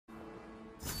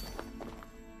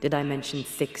Did I mention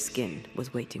thick skin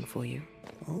was waiting for you?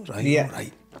 Alright, Yeah.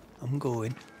 alright. I'm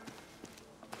going.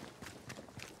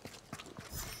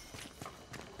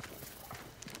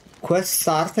 Quest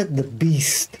started. The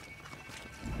beast.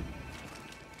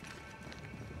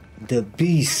 The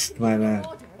beast, my man.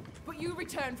 Order, but you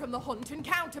return from the hunt and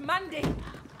countermanding.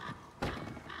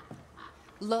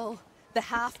 Lo, the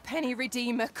halfpenny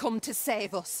redeemer come to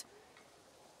save us.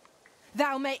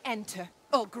 Thou may enter,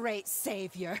 O great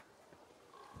saviour.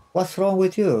 What's wrong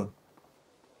with you?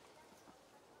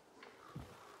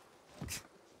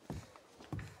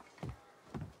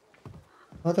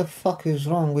 What the fuck is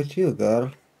wrong with you,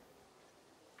 girl?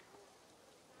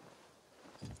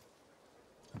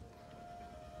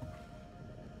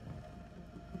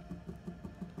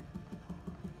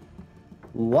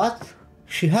 What?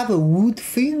 She have a wood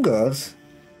fingers?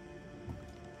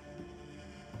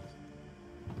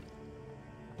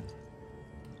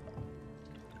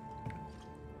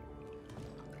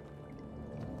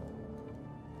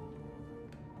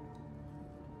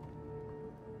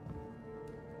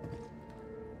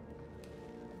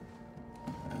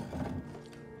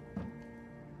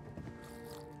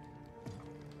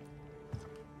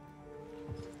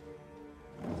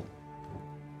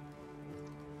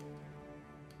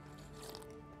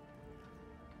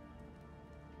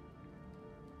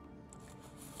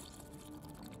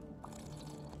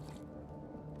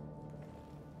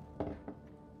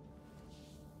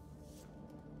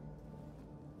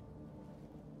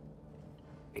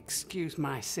 Excuse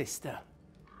my sister.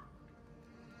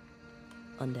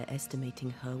 Underestimating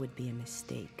her would be a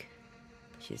mistake.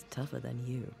 She's tougher than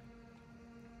you.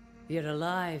 You're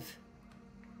alive.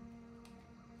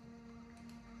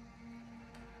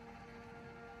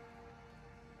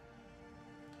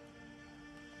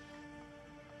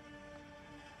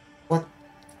 What?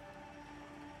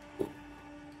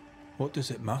 What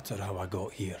does it matter how I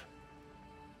got here?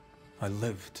 I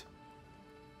lived,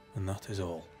 and that is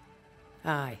all.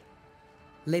 Aye.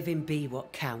 Living be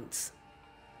what counts.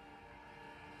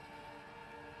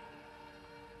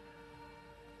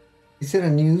 Is there a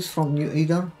news from New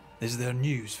Eden? Is there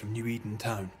news from New Eden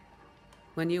town?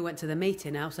 When you went to the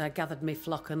meeting house, I gathered me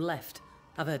flock and left.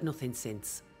 I've heard nothing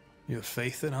since. Your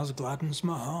faith in us gladdens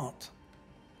my heart.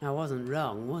 I wasn't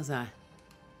wrong, was I?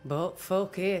 But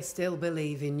folk here still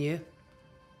believe in you.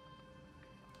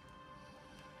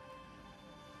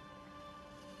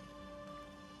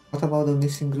 What about the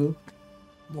missing group?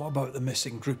 What about the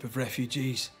missing group of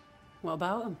refugees? What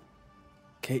about them?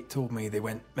 Kate told me they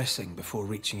went missing before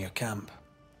reaching your camp.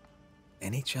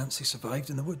 Any chance they survived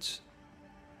in the woods?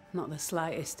 Not the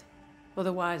slightest.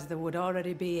 Otherwise they would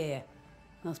already be here.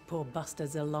 Those poor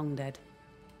bastards are long dead.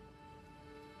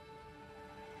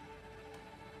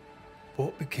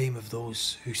 What became of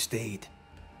those who stayed?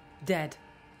 Dead.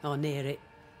 Or near it.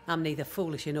 I'm neither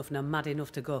foolish enough nor mad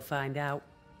enough to go find out.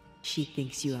 She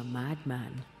thinks you a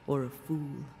madman or a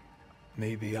fool.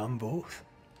 Maybe I'm both.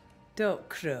 Don't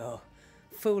crow.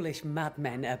 Foolish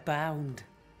madmen abound.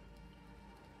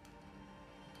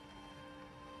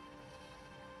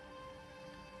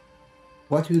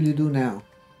 What will you do now?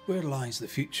 Where lies the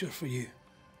future for you?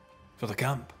 For the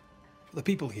camp? For the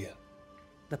people here?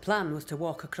 The plan was to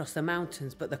walk across the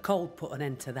mountains, but the cold put an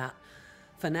end to that.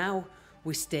 For now,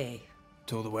 we stay.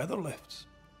 Till the weather lifts.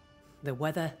 The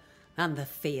weather and the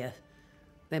fear.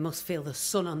 They must feel the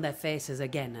sun on their faces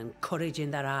again and courage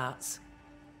in their hearts.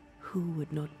 Who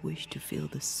would not wish to feel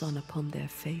the sun upon their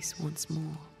face once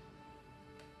more?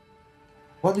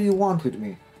 What do you want with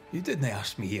me? You didn't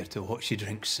ask me here to watch you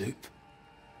drink soup.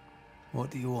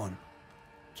 What do you want?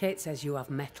 Kate says you have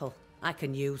metal. I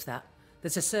can use that.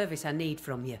 There's a service I need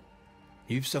from you.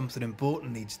 You've something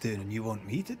important needs doing and you want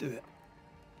me to do it.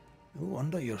 No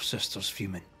wonder your sister's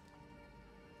fuming.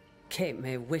 Kate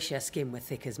may wish her skin were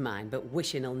thick as mine, but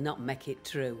wishing'll not make it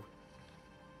true.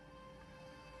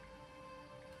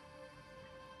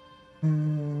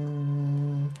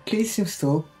 Kate seems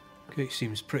to. Kate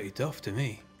seems pretty tough to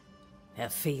me. Her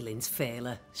feelings fail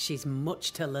her. She's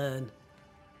much to learn.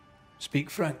 Speak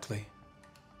frankly.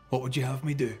 What would you have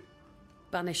me do?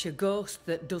 Banish a ghost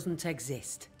that doesn't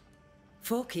exist.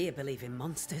 Folk here believe in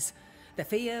monsters. The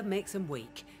fear makes them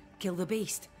weak. Kill the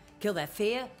beast. Kill their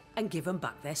fear and give them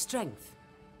back their strength.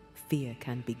 Fear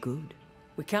can be good.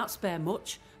 We can't spare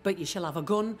much, but you shall have a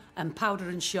gun and powder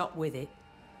and shot with it.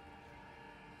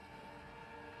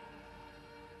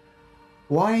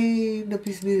 Why the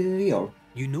beast be real?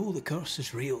 You know the curse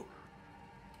is real.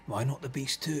 Why not the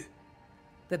beast too?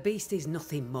 The beast is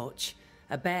nothing much.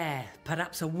 A bear,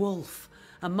 perhaps a wolf.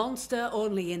 A monster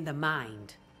only in the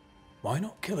mind. Why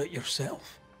not kill it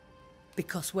yourself?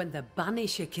 Because when the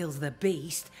Banisher kills the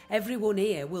beast, everyone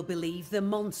here will believe the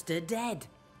monster dead.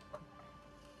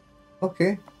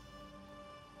 Okay.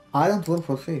 I don't work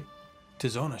for free.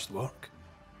 'Tis honest work.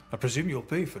 I presume you'll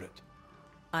pay for it.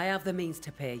 I have the means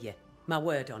to pay you. My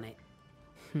word on it.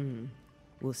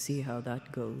 We'll see how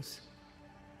that goes.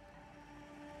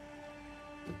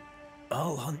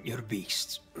 I'll hunt your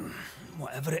beast,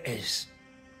 whatever it is,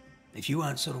 if you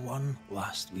answer one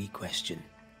last wee question.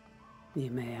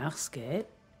 You may ask it.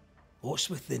 What's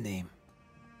with the name?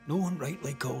 No one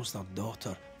rightly calls their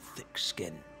daughter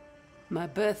Thickskin. My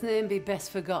birth name be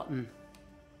best forgotten.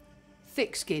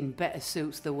 Thick skin better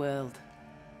suits the world.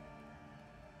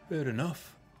 Fair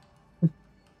enough.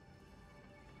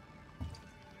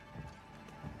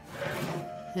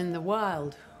 In the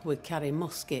wild, we carry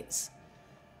muskets.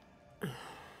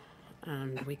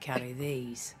 And we carry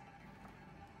these.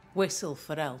 Whistle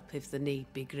for help if the need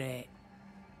be great.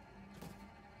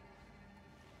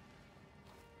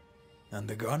 And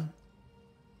the gun?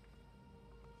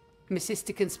 My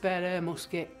sister can spare her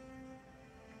musket.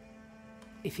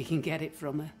 If you can get it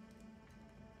from her.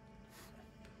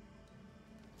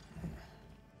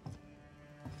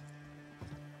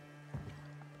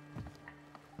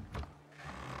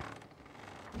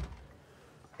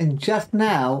 And just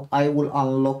now, I will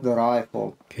unlock the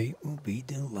rifle. Kate will be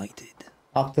delighted.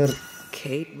 After...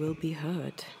 Kate will be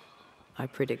hurt. I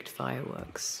predict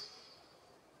fireworks.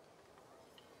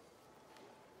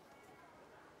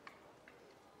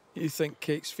 You think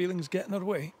Kate's feelings get in her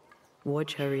way?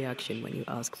 Watch her reaction when you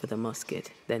ask for the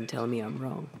musket, then tell me I'm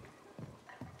wrong.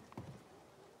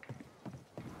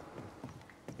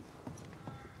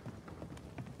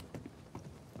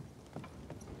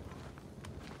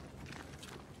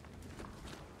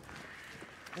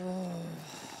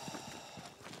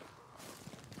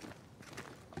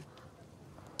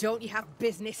 Don't you have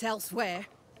business elsewhere?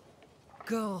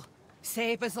 Go,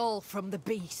 save us all from the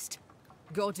beast.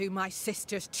 Go do my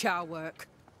sister's char work.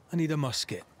 I need a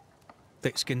musket.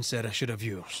 Thickskin said I should have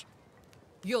yours.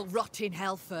 You'll rot in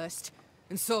hell first,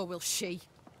 and so will she.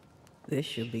 This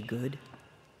should be good.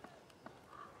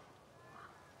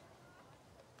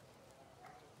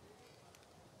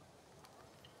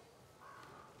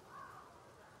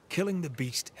 Killing the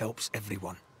beast helps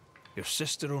everyone. Your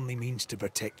sister only means to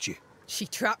protect you. She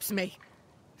traps me.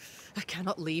 I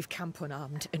cannot leave camp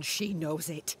unarmed, and she knows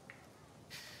it.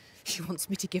 She wants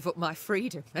me to give up my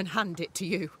freedom and hand it to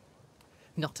you.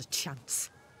 Not a chance.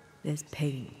 There's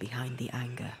pain behind the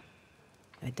anger.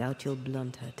 I doubt you'll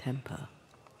blunt her temper.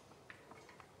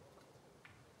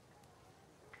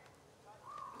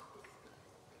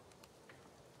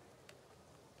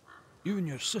 You and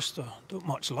your sister don't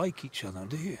much like each other,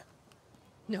 do you?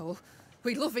 No,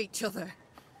 we love each other.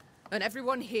 And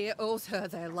everyone here owes her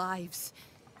their lives.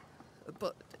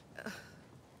 But...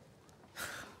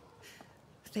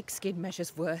 thick skin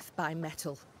measures worth by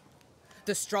metal.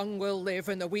 The strong will live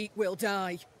and the weak will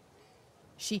die.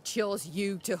 She chose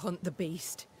you to hunt the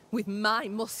beast, with my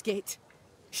musket.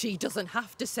 She doesn't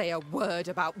have to say a word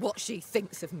about what she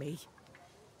thinks of me.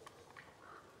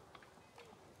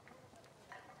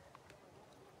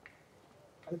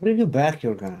 I'll bring you back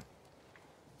your gun.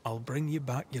 I'll bring you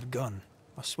back your gun.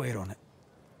 I swear on it.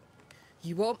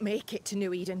 You won't make it to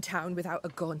New Eden Town without a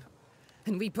gun.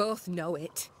 And we both know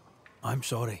it. I'm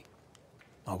sorry.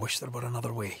 I wish there were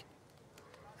another way.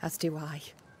 As do I,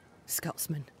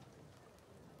 Scotsman.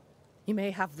 You may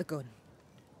have the gun.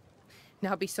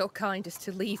 Now be so kind as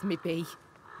to leave me be.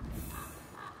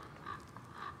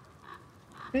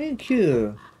 Thank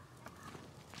you.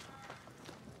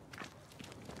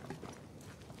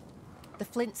 The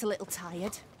flint's a little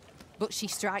tired, but she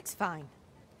strikes fine.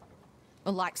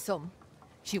 Unlike some,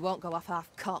 she won't go off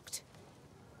half-cocked.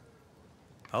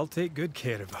 I'll take good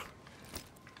care of her.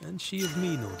 And she of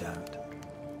me, no doubt.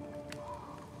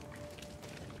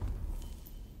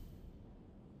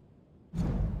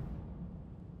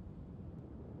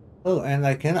 Oh, and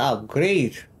I can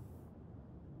upgrade.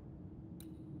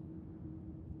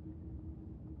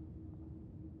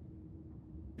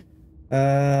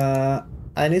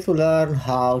 I need to learn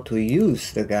how to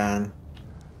use the gun.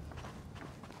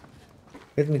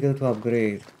 Let me go to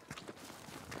upgrade.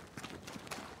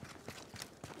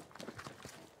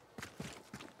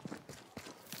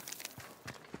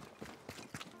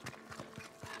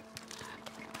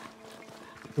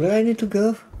 Where I need to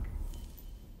go?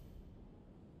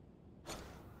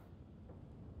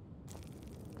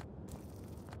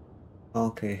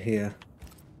 Okay, here.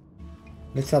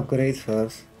 Let's upgrade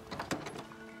first.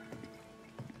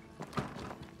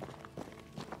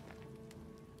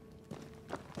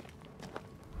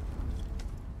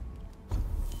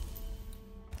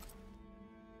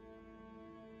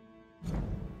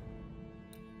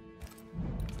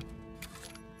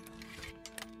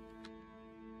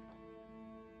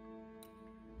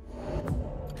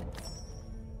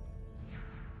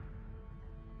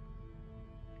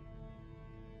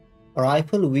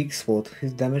 Rifle weak spot.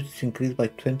 His damage is increased by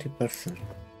 20%.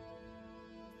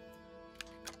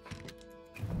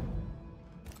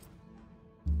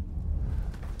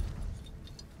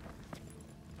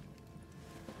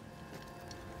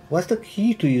 What's the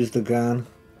key to use the gun?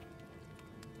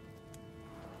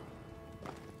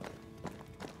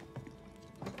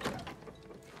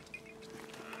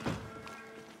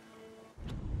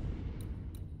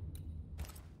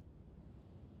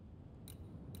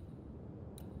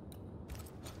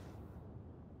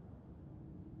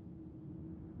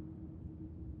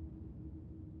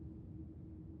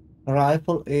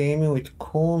 Rifle aiming with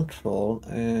control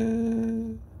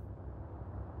and...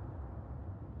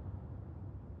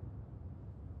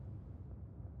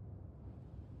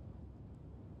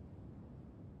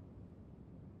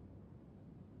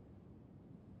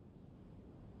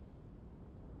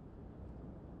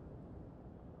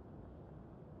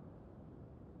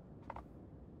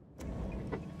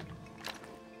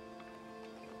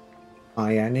 Oh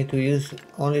yeah, I need to use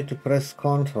only to press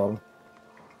control.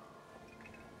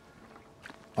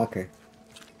 Okay.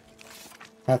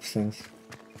 Have sense.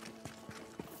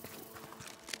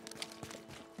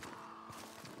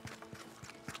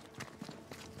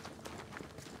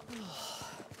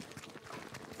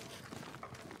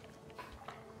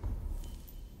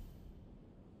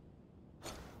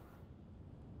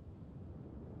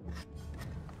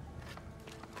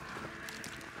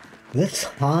 Let's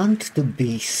hunt the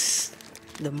beast.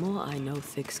 The more I know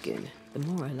Thickskin, the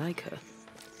more I like her.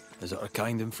 Is it her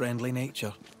kind and friendly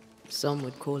nature? Some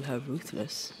would call her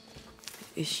ruthless.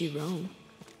 Is she wrong?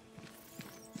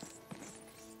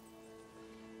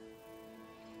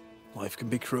 Life can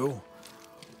be cruel.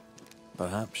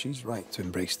 Perhaps she's right to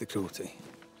embrace the cruelty.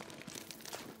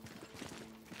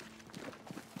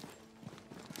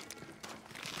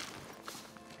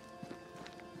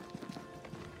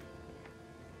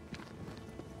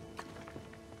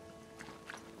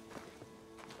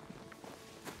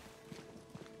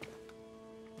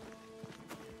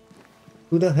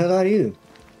 Who the hell are you?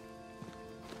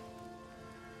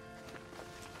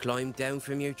 Climbed down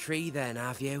from your tree then,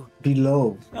 have you?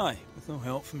 Below. Aye, with no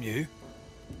help from you.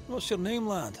 What's your name,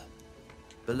 lad?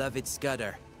 Beloved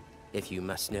Scudder, if you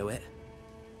must know it.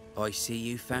 I see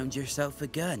you found yourself a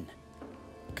gun.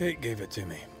 Kate gave it to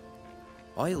me.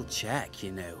 I'll check,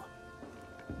 you know.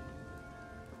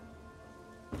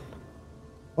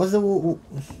 What's the...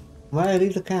 Why I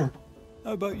leave the camp?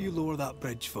 How about you lower that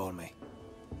bridge for me?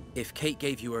 If Kate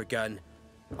gave you her gun,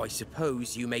 I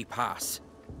suppose you may pass.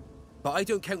 But I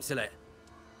don't counsel it.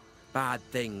 Bad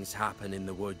things happen in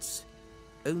the woods.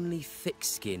 Only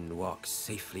Thickskin walks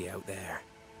safely out there.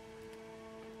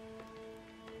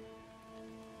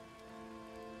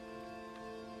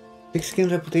 Thick-skin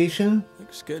reputation?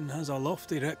 Thickskin has a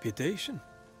lofty reputation.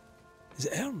 Is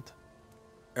it earned?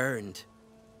 Earned.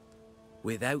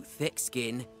 Without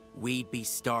Thickskin, we'd be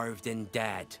starved and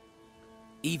dead.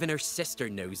 Even her sister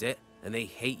knows it, and they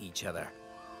hate each other.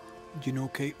 Do you know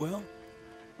Kate well?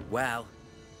 Well,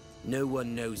 no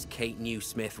one knows Kate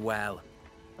Newsmith well.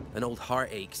 An old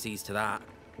heartache sees to that.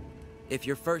 If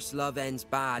your first love ends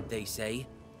bad, they say,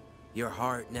 your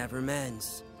heart never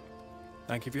mends.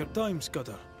 Thank you for your time,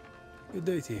 Scudder. Good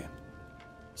day to you.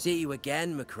 See you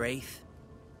again, McCraith.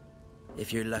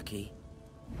 If you're lucky.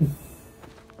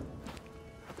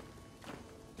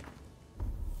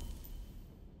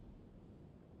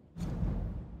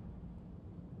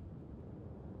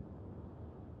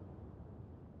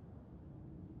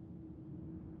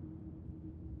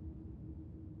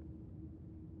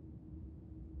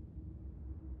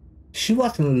 She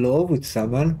was in love with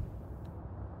someone.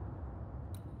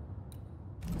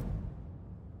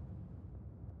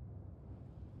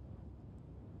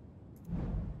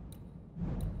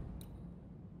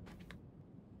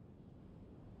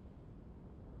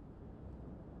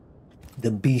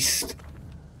 The beast.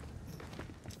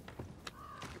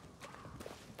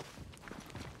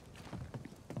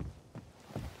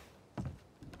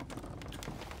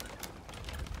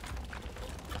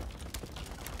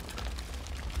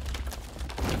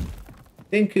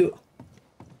 Thank you.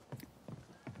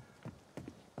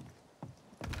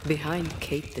 Behind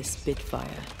Kate the Spitfire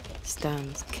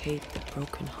stands Kate the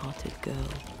broken-hearted girl.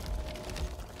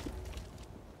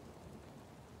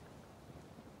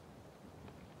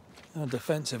 Her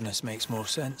defensiveness makes more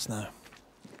sense now.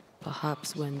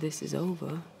 Perhaps when this is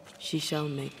over, she shall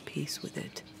make peace with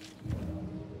it.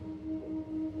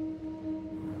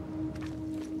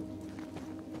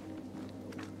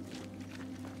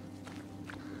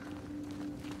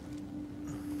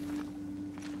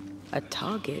 A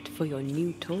target for your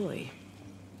new toy.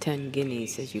 10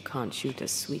 guineas says you can't shoot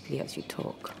as sweetly as you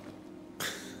talk.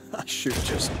 I should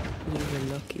just... You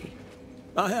were lucky.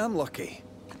 I am lucky.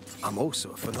 I'm also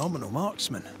a phenomenal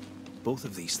marksman. Both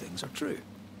of these things are true.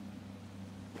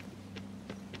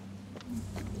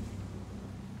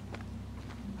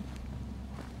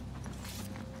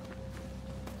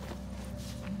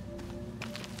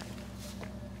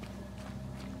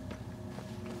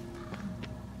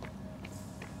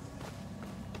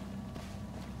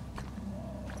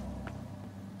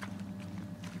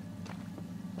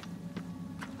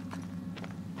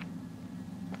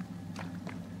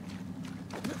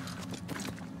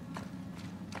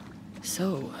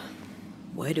 So,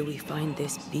 where do we find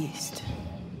this beast?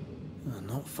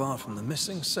 Not far from the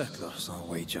missing settlers, I'll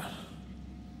wager.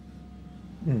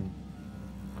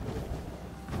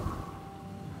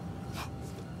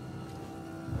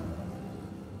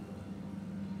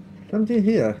 Something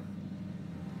here.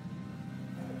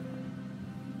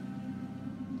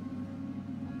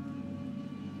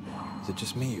 Is it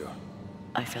just me or...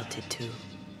 I felt it too.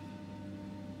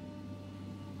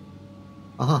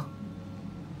 Uh-huh.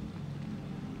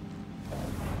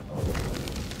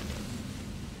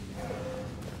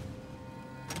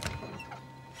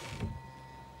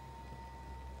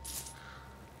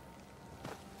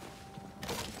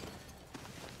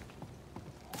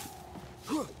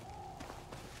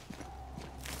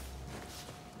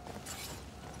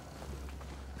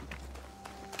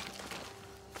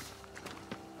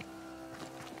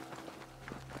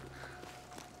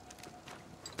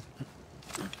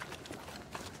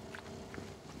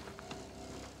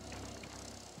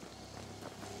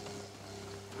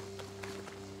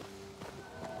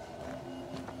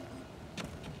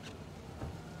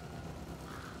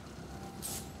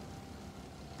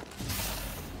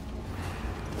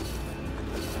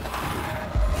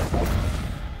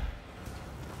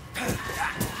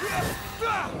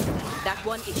 That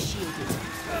one is shielded.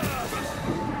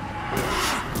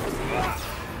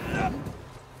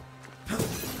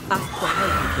 Ask for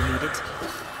help if you need it.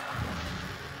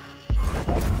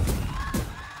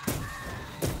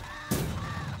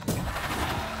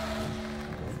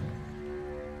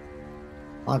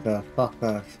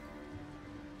 Motherfuckers.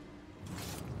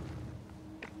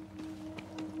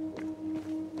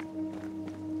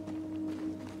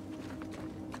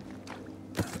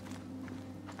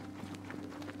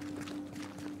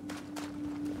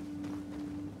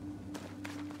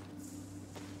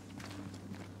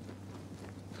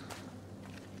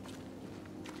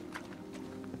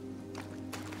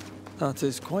 That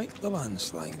is quite the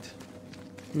landslide.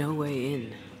 No way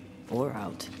in or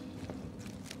out.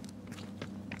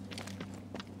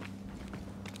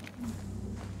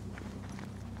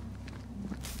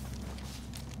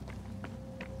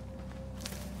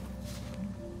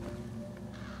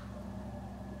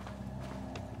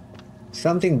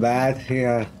 Something bad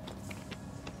here.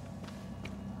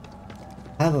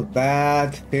 I have a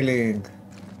bad feeling.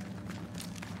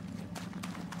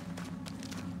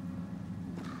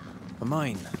 A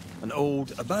mine. An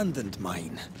old, abandoned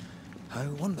mine. How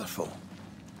wonderful.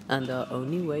 And our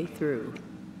only way through.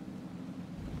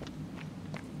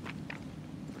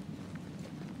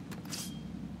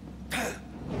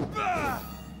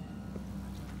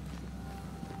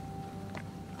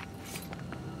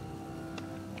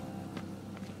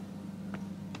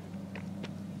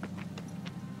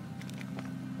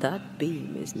 That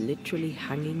beam is literally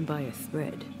hanging by a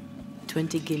thread.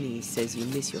 20 guineas says you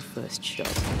miss your first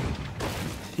shot.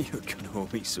 You're gonna owe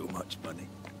me so much money.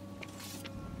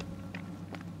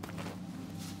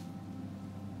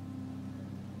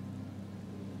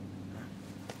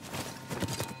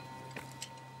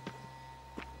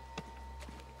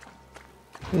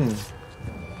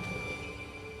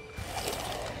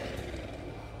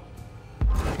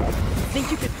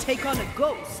 Think you could take on a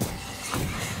ghost?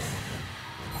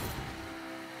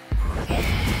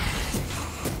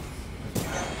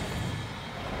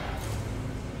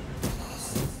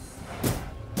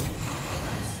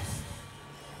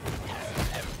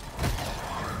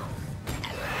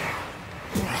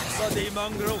 Bloody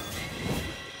mongrel!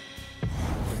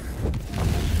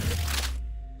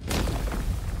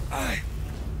 Aye.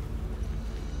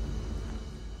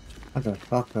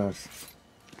 Motherfuckers.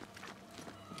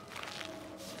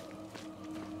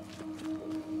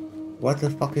 What the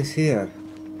fuck is here?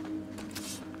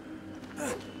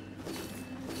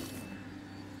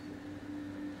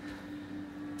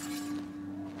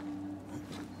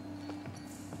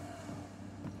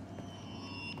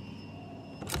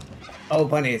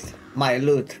 Open it, my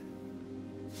loot.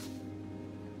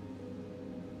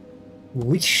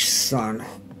 Witch son.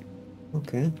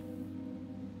 Okay.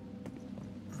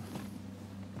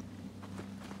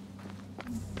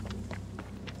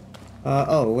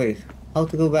 Oh wait. How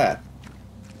to go back?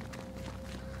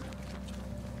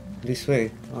 This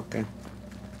way, okay.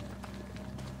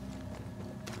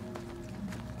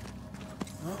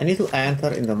 I need to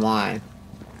enter in the mine.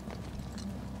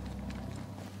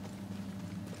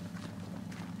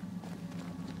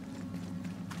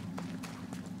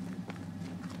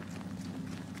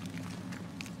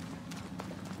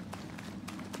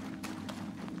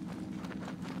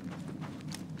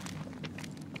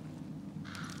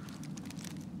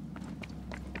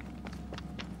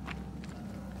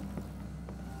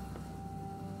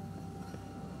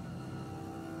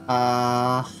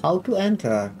 How to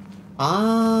enter?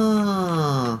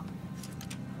 Ah,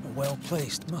 A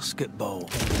well-placed musket ball.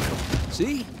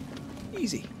 See?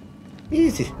 Easy.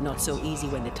 easy. Not so easy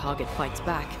when the target fights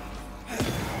back.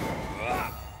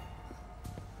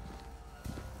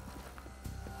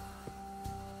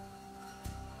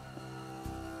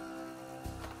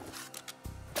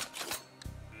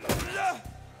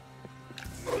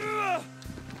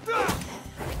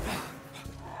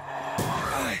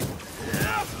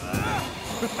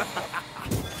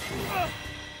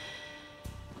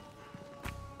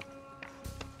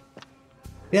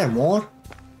 Yeah, more.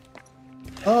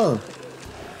 Oh,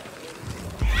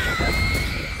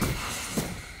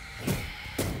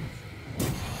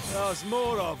 There's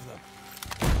more of them.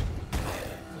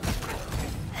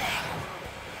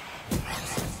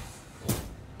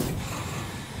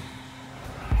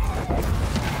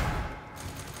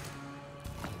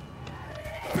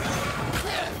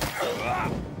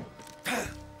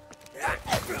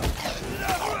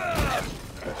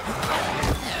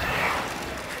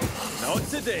 Not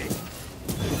today.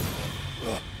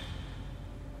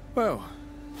 Well,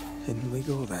 in we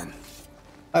go then.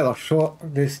 I was sure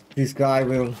this guy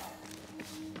will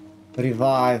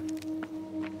revive.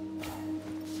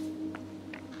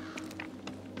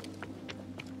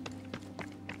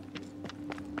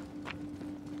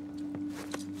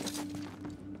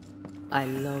 I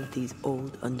love these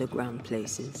old underground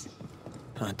places.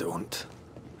 I don't.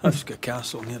 Huska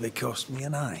Castle nearly cost me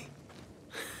an eye.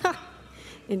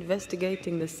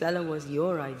 Investigating the cellar was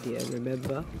your idea,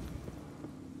 remember?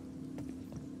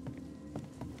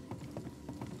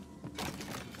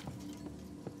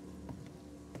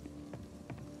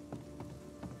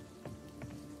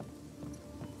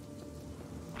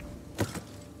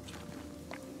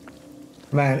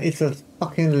 Man, it's a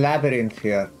fucking labyrinth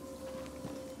here.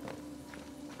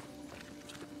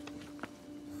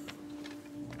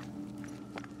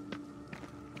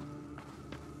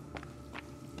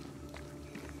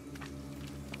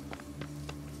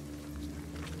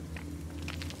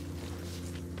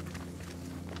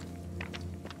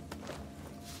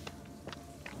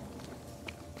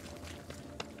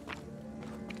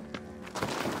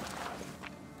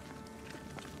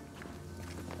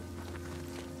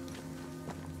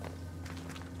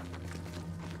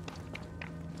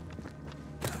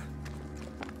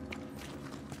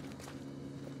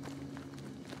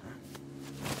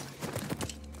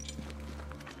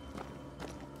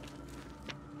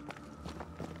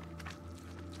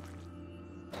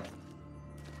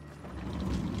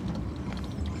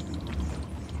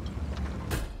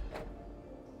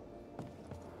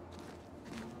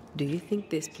 Do you think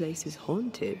this place is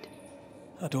haunted?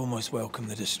 I'd almost welcome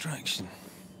the distraction.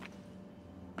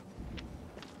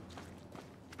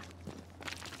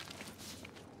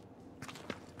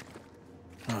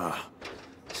 Ah,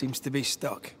 seems to be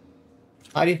stuck.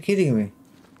 Are you kidding me?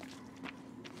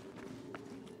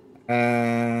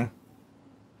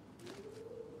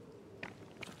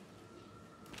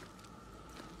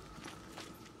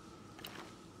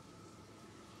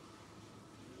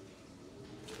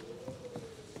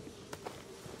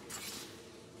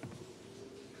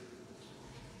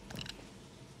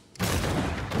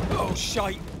 Oh,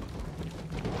 shite!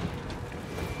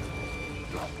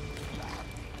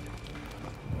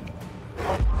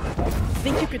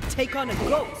 Think you could take on a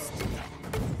ghost?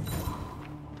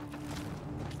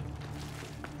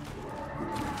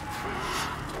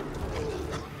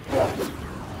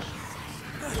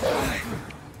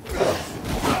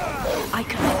 I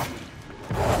can.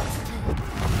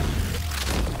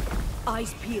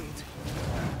 Eyes peeled.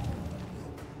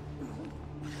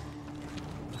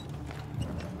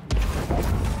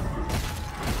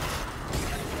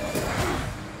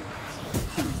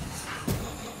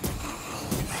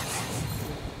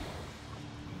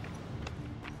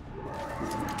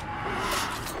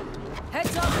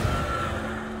 Heads up!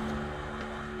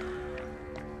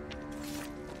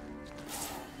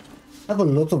 Have a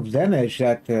lot of damage,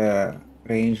 that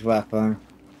ranged weapon,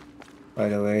 by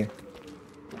the way.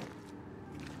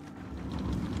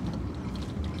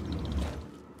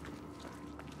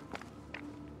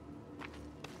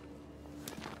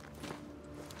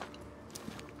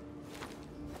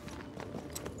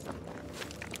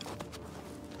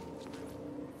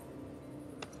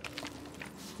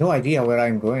 No idea where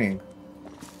I'm going.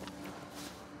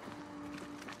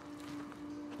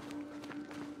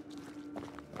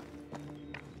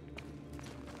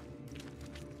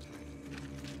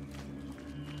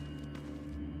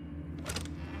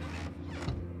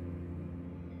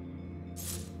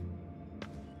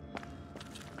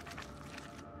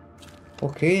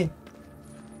 Okay.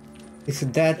 It's a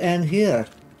dead end here.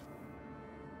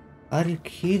 Are you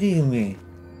kidding me?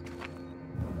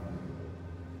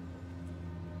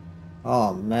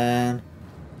 Oh man.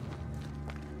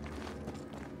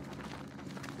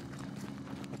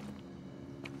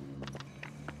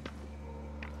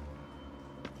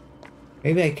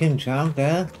 Maybe I can jump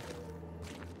there?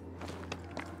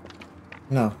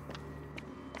 No.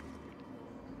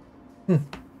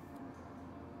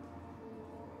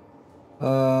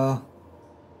 Uh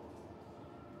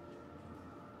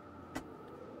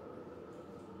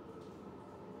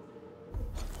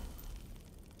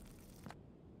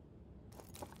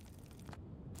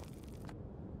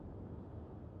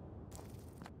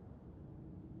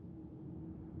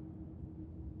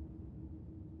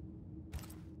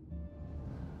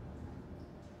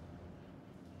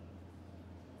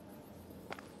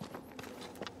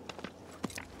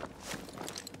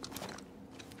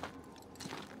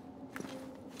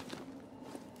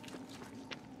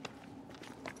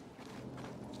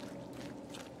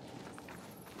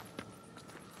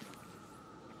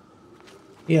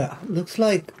yeah, looks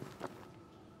like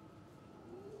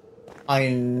I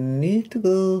need to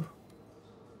go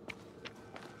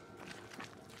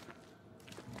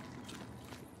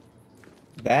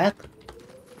back.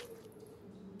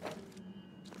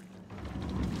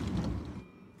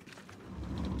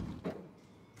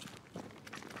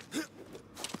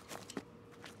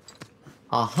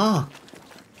 Aha.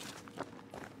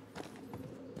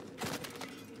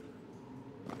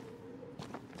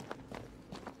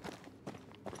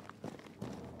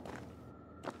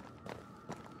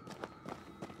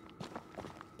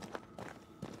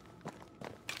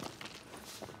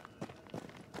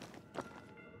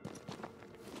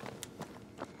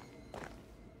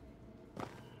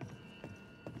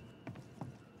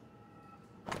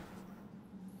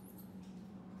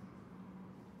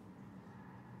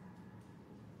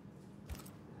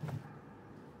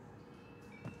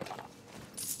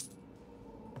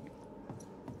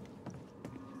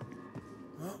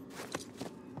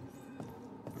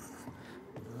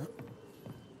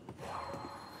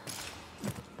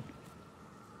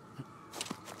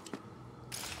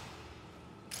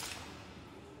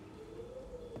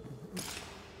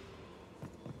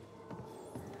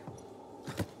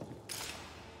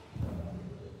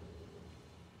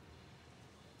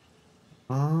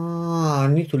 Ah, I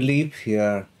need to leave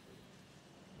here.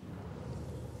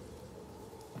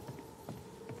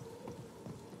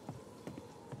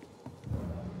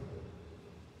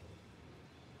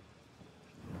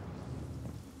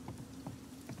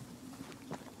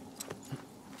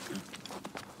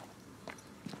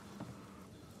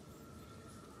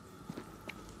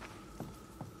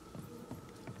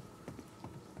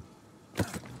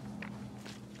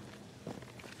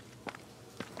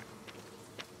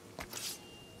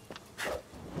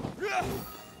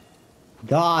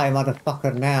 Die,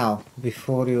 motherfucker, now,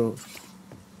 before you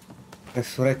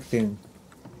resurrecting.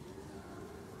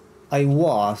 I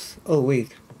was. Oh,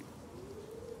 wait.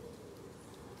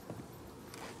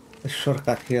 A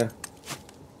shortcut here.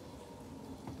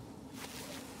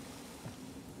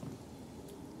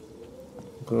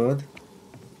 Good.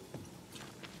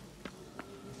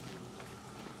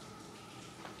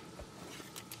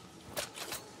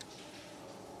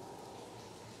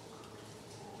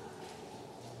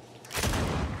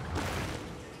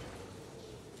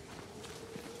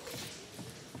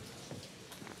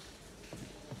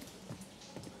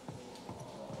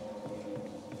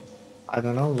 I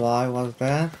don't know why was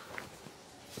that.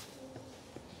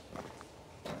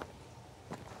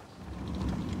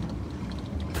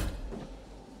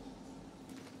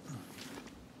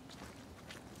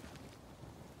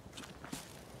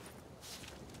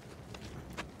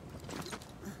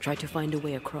 Try to find a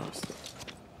way across.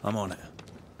 I'm on it.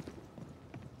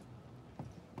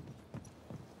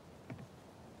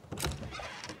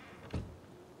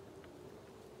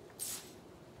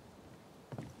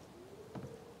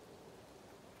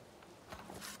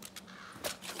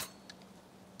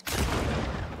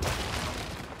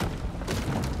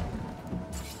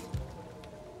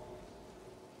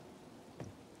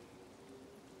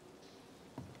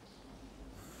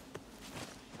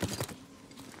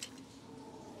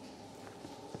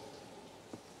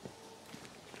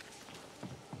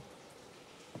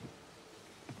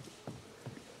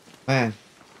 Man.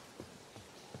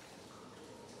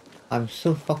 I'm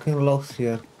so fucking lost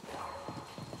here.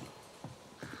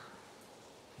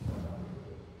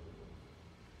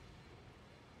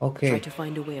 Okay. Try to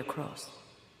find a way across.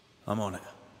 I'm on it.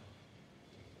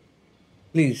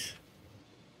 Please.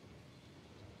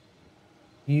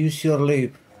 Use your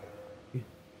leap.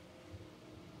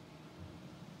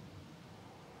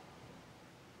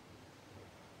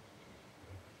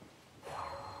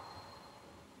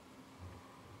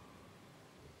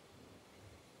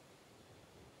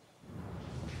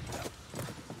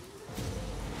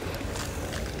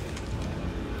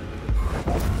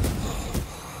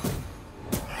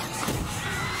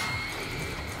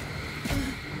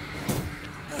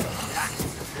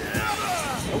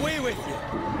 Away with you!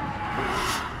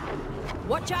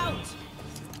 Watch out!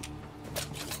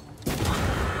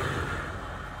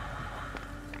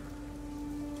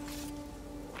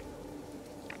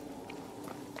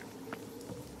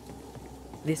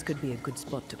 This could be a good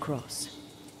spot to cross.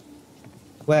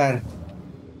 Where?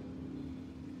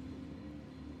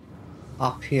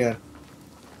 Up here.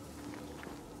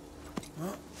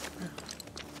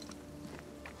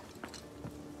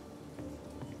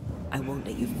 I won't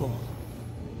let you fall.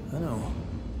 I know.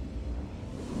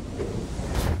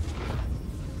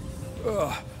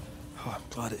 Oh, I'm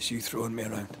glad it's you throwing me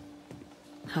around.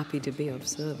 Happy to be of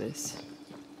service.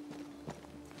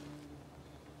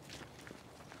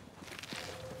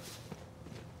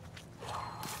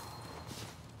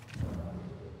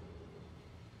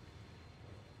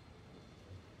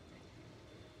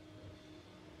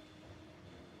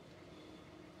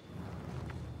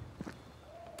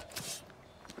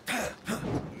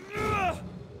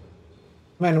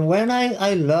 Man, when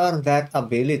I learned that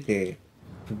ability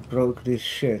to broke this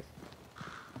shit.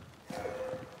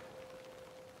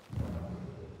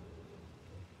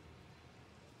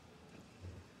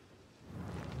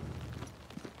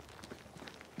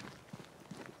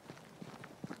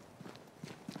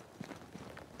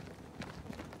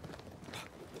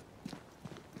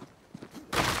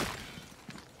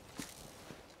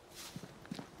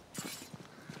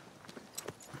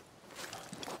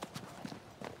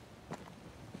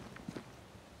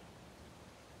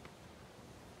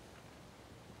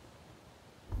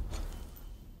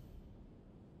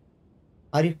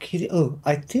 Are you kidding? Oh,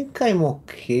 I think I'm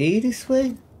okay this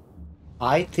way.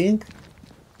 I think.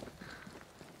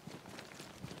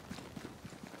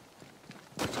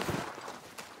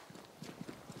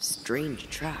 Strange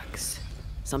tracks.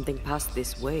 Something passed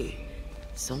this way.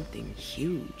 Something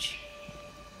huge.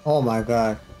 Oh my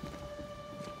god.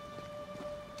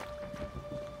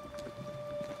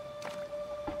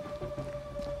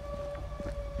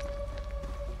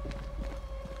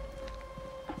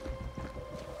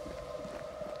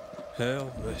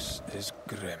 Hell, this is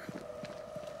grim.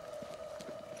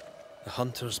 The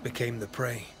hunters became the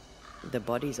prey. The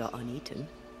bodies are uneaten.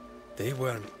 They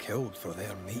weren't killed for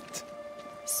their meat.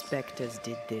 Spectres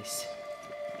did this.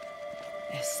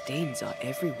 Their stains are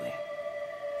everywhere.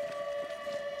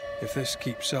 If this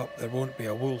keeps up, there won't be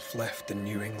a wolf left in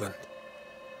New England.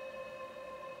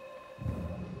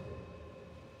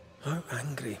 How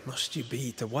angry must you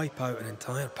be to wipe out an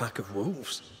entire pack of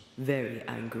wolves? Very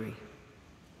angry.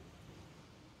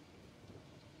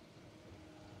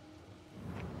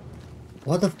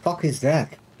 What the fuck is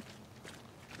that?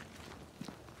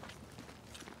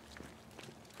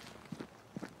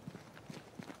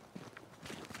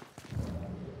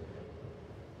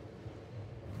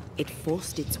 It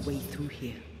forced its way through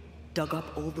here, dug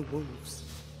up all the wolves.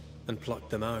 And plucked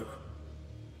them out.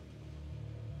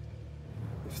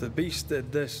 If the beast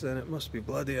did this, then it must be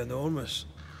bloody enormous.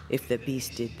 If the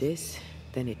beast did this,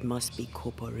 then it must be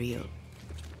corporeal.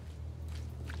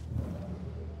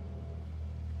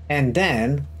 And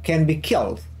then can be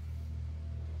killed.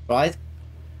 Right?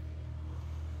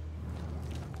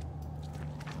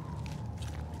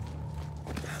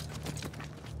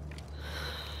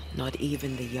 Not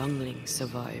even the youngling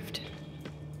survived.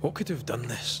 What could have done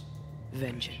this?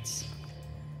 Vengeance.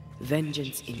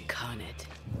 Vengeance incarnate.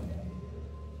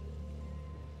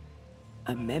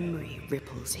 A memory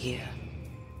ripples here.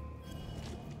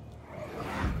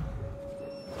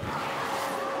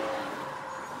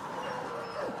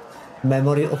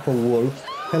 Memory of a wolf.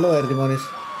 Hello, Erdimonis.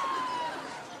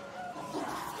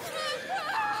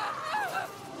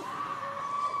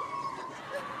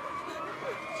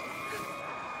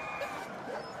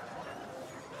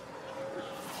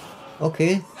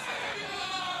 Okay.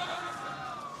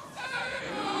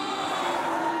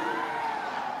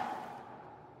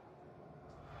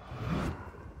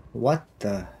 What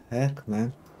the heck,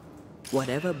 man?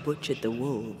 Whatever butchered the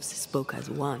wolves spoke as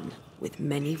one, with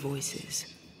many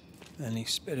voices. Any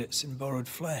spirits in borrowed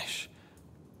flesh?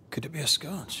 Could it be a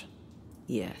scourge?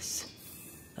 Yes,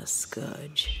 a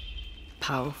scourge.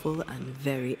 Powerful and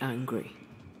very angry.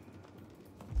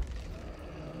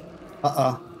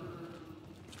 Uh-uh.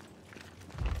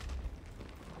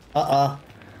 Uh-uh.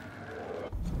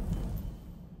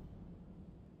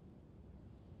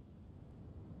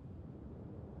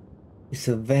 It's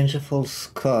a vengeful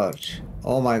scourge.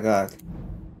 Oh my god.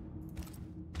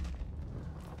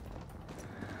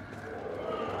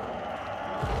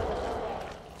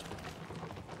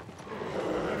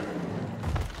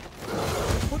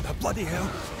 What the bloody hell?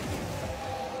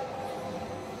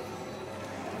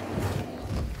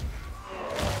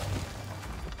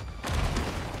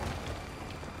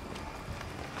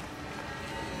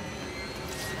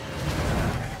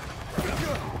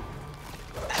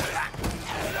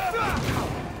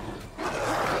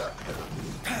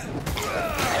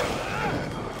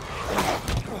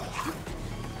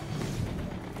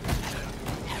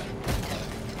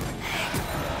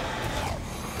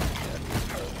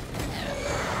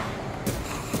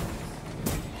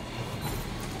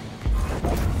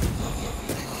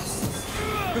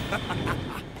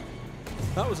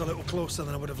 That was a little closer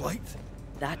than I would have liked.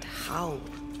 That howl,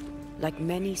 like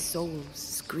many souls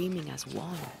screaming as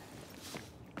one.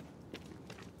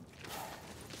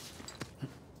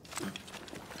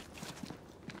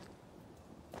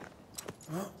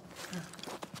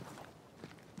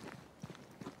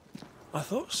 I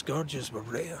thought scourges were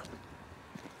rare.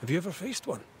 Have you ever faced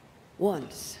one?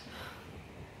 Once,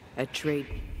 a trade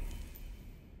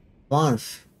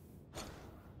Once.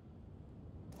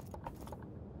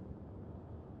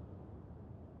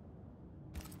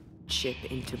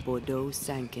 ship into Bordeaux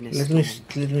sank in a Let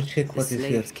storm. me check The what is here.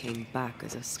 slaves came back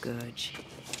as a scourge.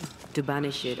 To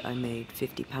banish it, I made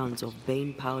 50 pounds of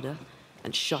bane powder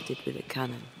and shot it with a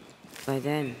cannon. By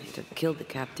then, it had killed the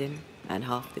captain and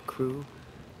half the crew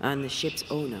and the ship's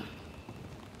owner.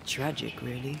 Tragic,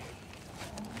 really.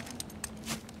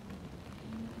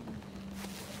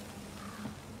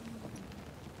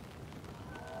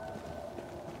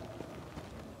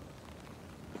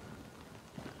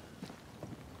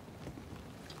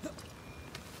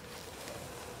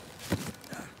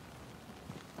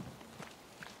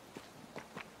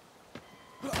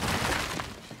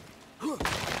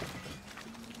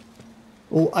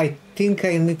 Oh, I think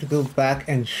I need to go back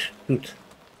and shoot.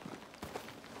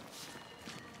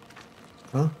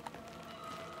 Huh?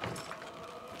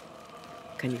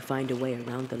 Can you find a way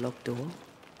around the locked door?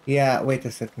 Yeah, wait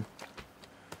a second.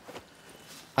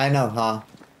 I know how.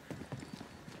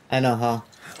 I know how.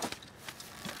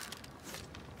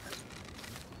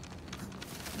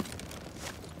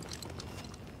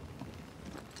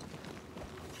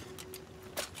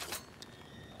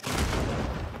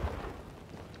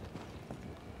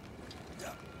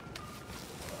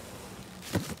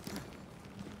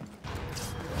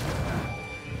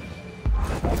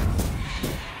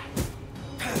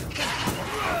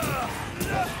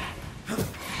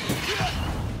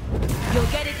 You'll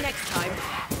get it next time.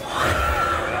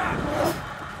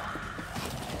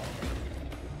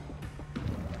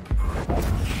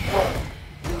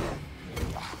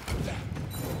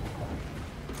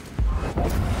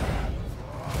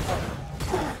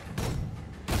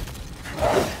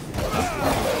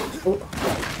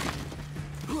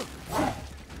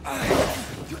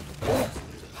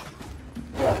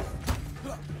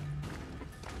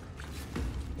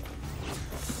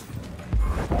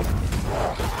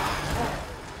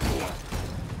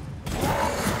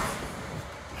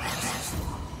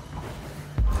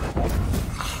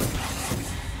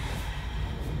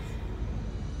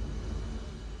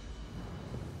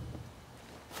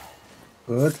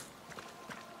 Good.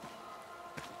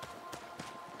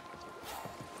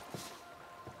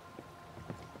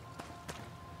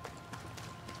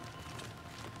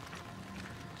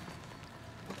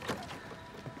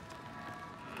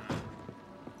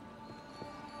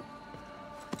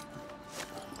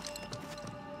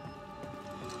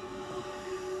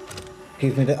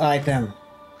 Give me the item.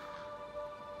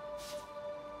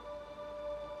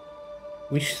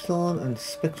 Wishstone and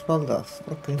spectral dust.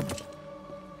 Okay.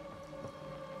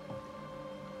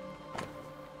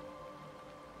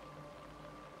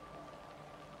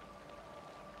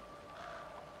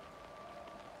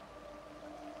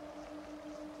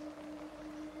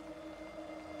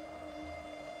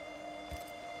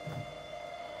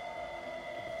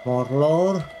 More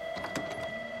lore.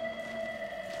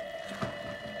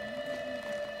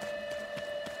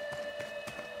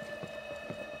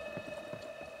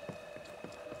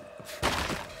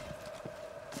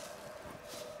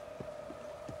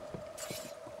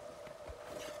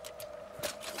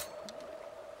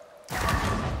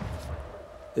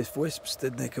 If wisps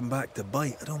didn't come back to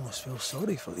bite, I'd almost feel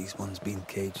sorry for these ones being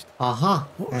caged. Aha.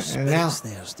 What are And spirit now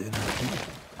snares doing out here?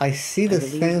 I see I the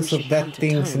believe we sense of should come that to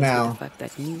things terms with the now. fact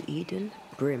that New Eden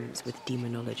brims with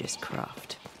demonologist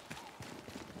craft.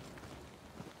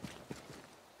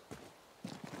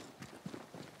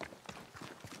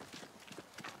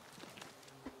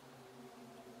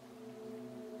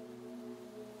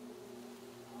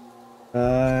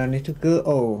 Need to go.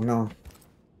 Oh no,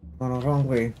 gone the wrong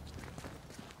way.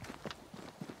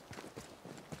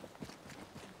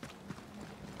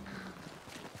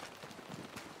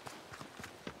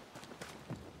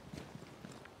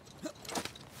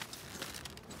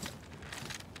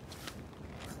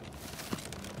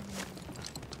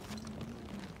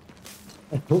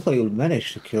 I hope I will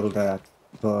manage to kill that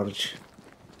Gorge.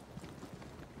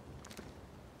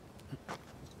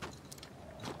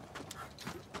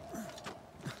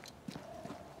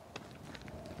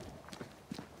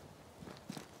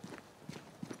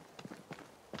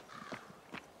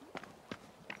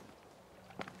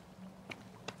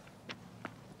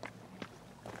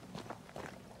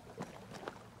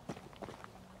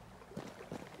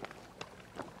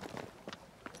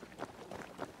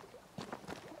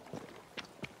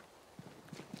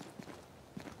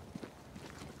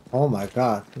 Oh my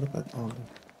god, look at all this.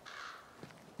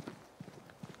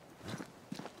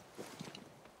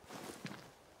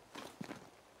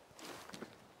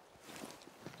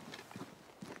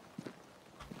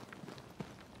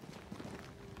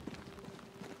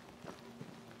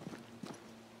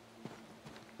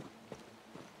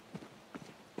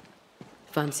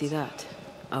 Fancy that.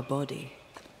 A body.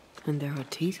 And there are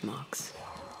teeth marks.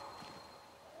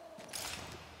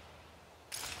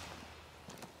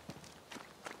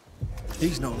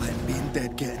 He's not letting being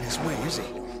dead get in his way, is he?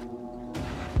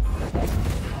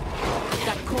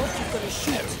 That corpse is gonna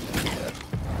shoot.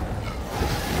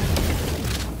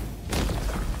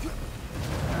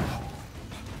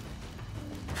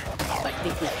 I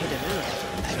think we've hit a nerve.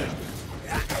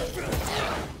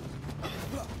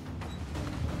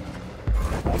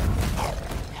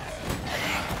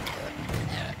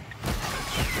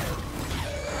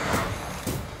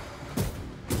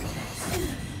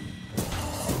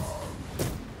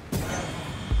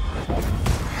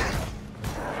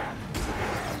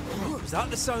 Is that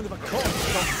the sound of a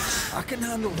corpse? I can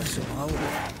handle this a while.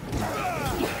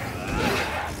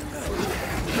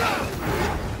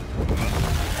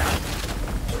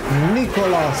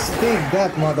 Nicholas, take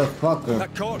that motherfucker.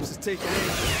 That corpse is taking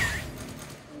aim.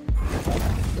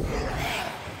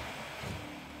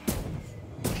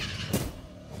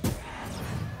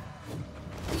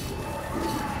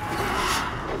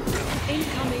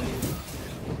 Incoming.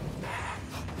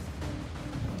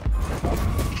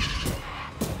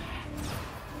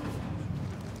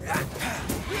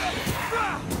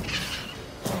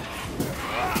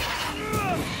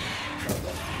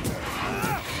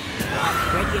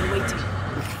 Ready and waiting.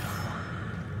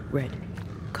 Red,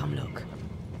 come look.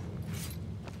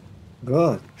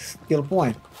 Good. Skill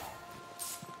point.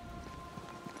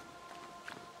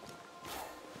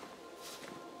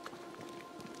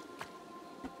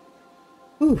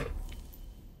 Whew.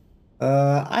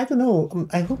 I don't know.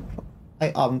 I hope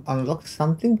I unlock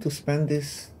something to spend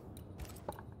this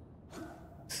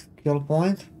skill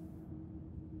point.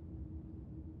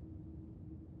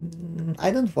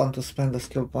 I don't want to spend a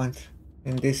skill point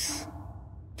in this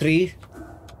tree.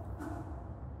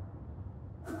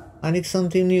 I need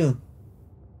something new.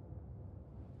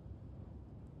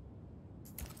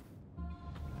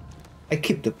 I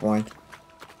keep the point.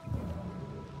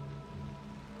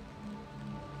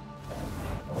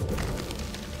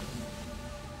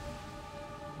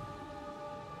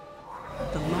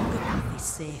 The longer path is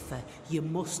safer. You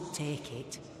must take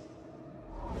it.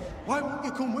 Why won't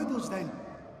you come with us then?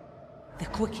 The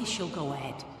quickest you'll go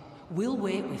ahead. We'll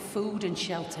wait with food and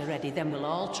shelter ready, then we'll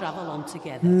all travel on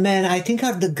together. Man, I think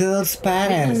are the girl's Nicholas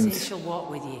parents. shall walk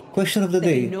with you. Question of the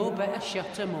There'll day. be no better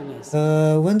shot among us.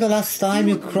 When the last time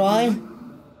you cry?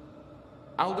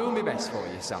 I'll do my best for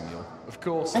you, Samuel. Of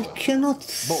course. I cannot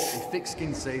But if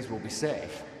Thickskin says we'll be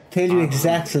safe, tell you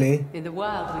exactly. In the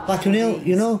wild, we But kill you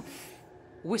these. know,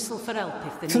 Whistle for help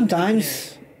if the need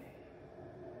sometimes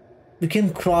you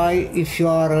can cry if you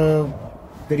are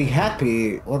very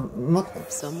happy or not.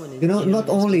 Someone is You know, not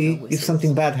generous only with her if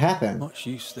something whistles. bad happened. Much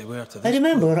use they were to this I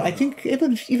remember, poor I think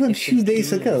even a If few this days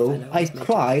demon ago, fellow I was meant to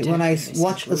cried when I protect Mr.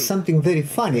 watched Drew, something very I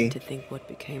funny dread to think what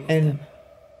became of and them.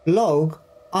 log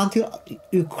until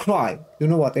you cry. You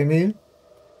know what I mean?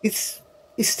 It's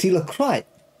still a cry.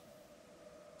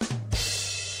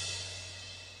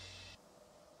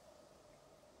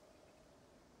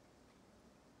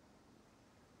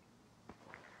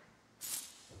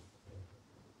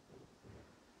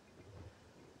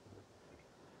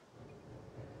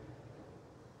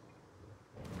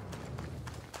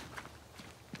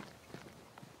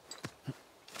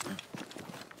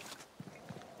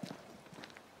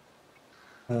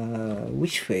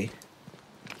 Which way?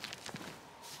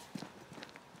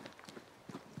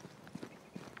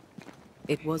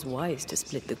 It was wise to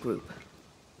split the group.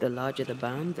 The larger the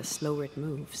band, the slower it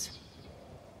moves.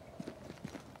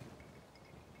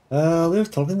 We're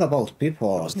talking about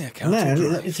people. Wasn't it a cattle Man,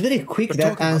 drive? it's very quick We're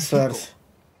that talking about answers.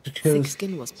 Because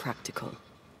Thickskin was practical.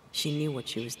 She knew what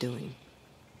she was doing.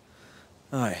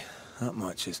 Aye, that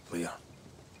much is clear.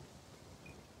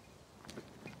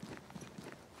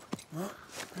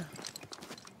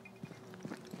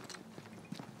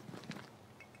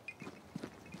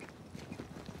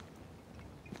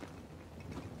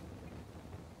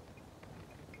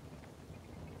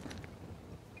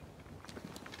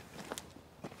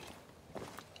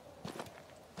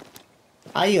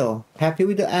 Ayo, happy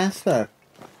with the answer.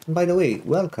 And by the way,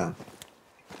 welcome.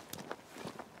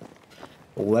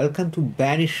 Welcome to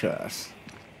Banishers.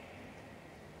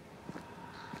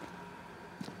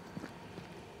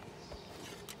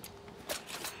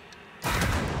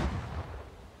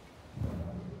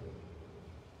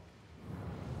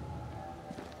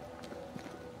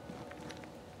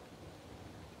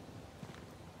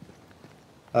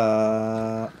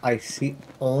 I see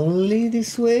only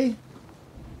this way?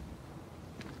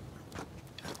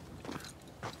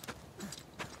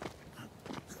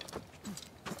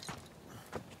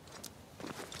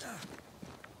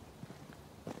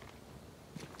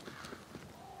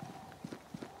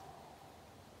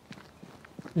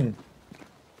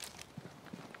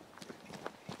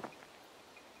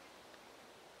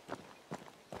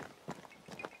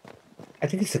 I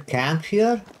think it's a camp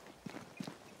here.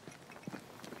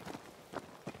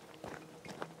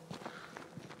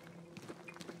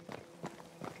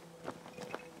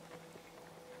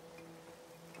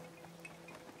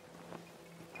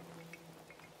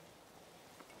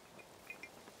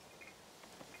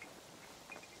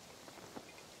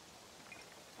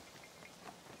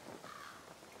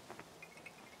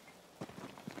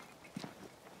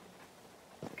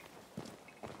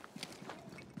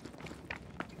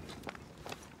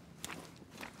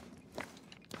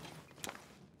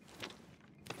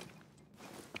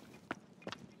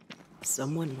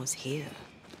 Someone was here.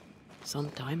 Some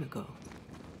time ago.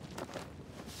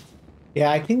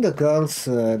 Yeah, I think the girls,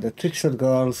 the trickster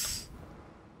girls'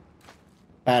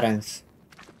 parents.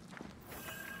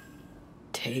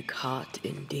 Take heart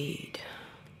indeed.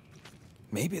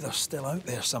 Maybe they're still out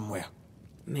there somewhere.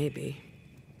 Maybe.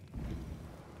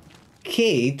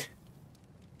 Kate?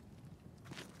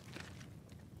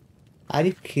 Are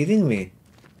you kidding me?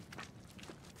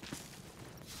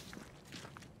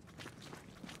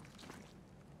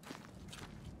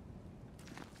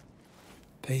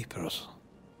 Papers.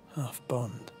 Half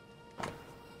burned.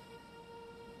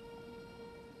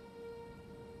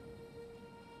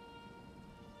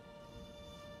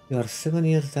 You are 7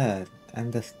 years dead,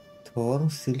 and the storm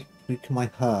still pricked my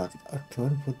heart. A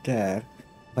thorn put there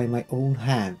by my own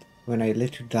hand when I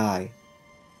let you die.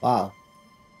 Wow.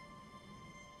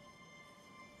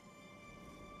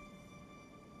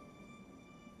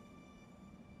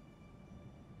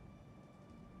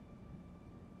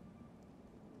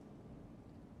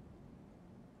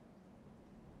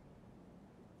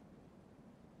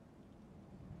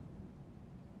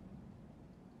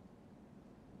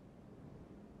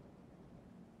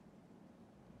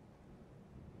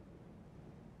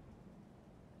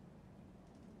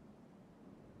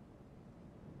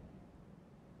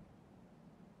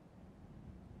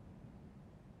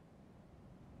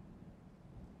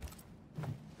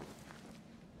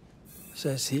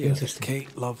 Says here that Interesting.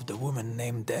 Kate loved a woman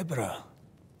named Deborah,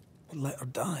 but let her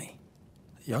die.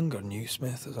 The younger New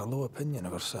Smith has a low opinion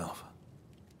of herself.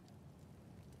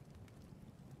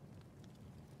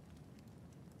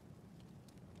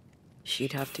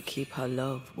 She'd have to keep her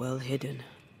love well hidden.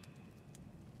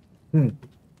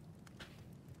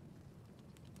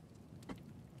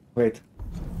 Wait.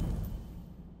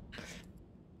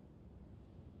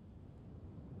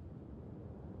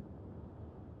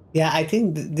 Yeah, I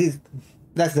think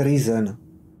that's the reason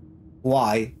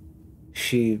why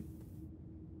she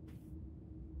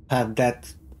had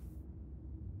that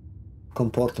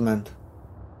comportment.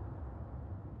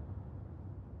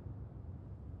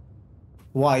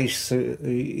 Why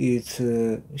she's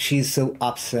so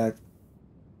upset.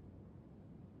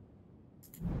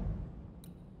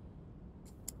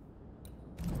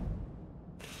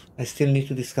 I still need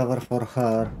to discover for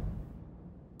her.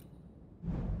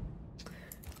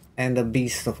 And the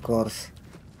beast, of course.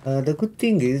 The good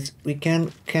thing is we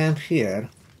can camp here.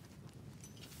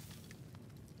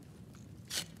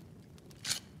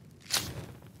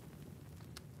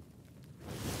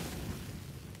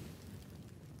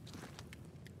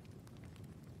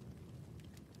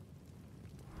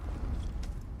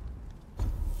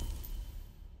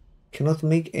 cannot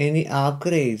make any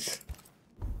upgrades.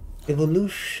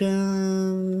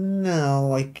 Evolution...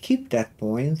 No, I keep that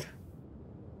point.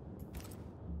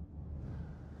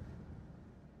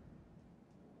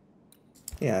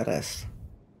 Yeah, rest.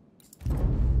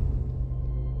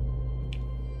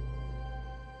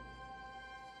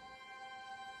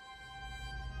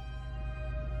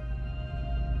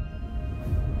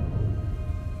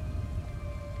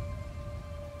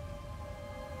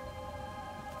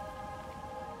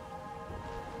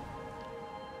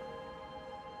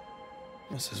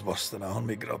 This is worse than a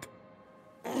army grub.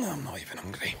 I'm not even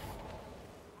hungry.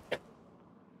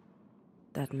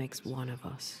 That makes one of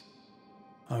us.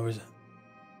 How is it?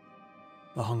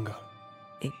 The hunger.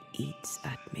 It eats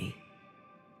at me.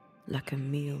 Like a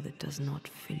meal that does not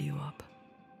fill you up.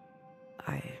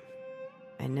 I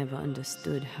never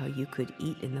understood how you could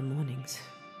eat in the mornings.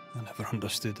 I never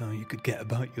understood how you could get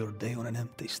about your day on an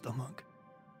empty stomach.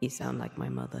 You sound like my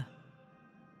mother.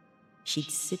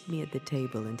 She'd sit me at the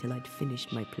table until I'd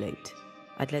finished my plate.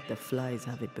 I'd let the flies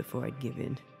have it before I'd give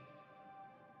in.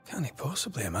 Can't he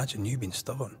possibly imagine you being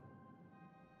stubborn?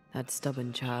 That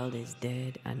stubborn child is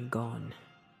dead and gone.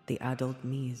 The adult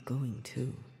me is going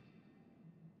too.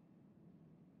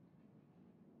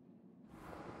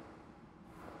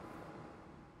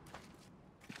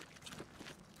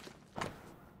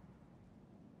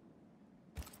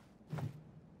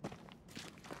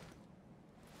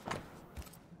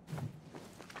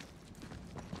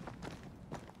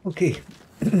 Okay,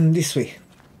 this way.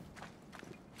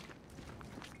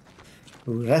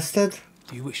 Rested?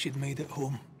 Do you wish you'd made it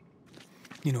home?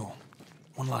 You know,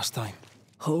 one last time.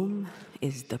 Home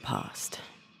is the past.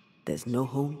 There's no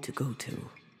home to go to.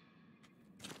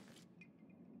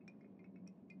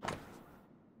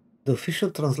 The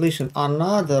official translation,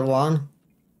 another one.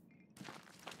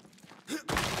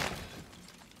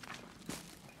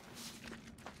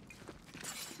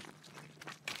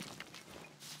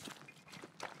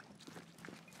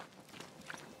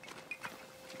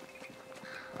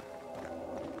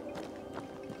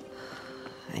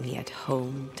 And yet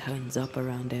home turns up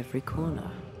around every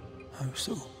corner. How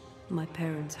so? My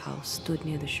parents' house stood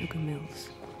near the sugar mills,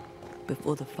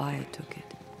 before the fire took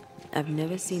it. I've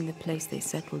never seen the place they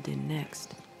settled in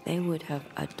next. They would have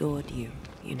adored you,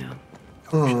 you know.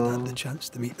 I wish I'd had the chance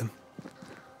to meet them.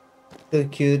 So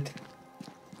cute.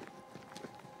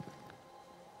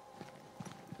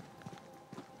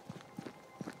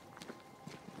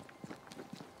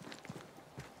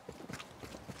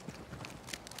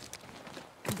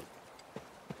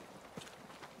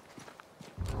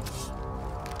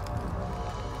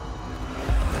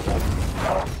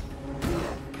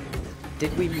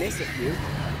 Did we miss a few?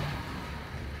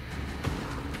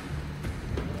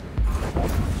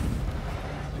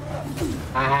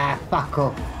 Ah, fuck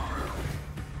off.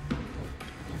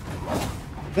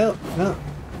 No, no.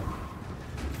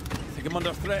 Think I'm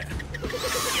under threat.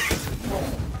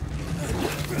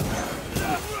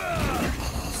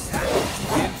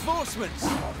 Reinforcements!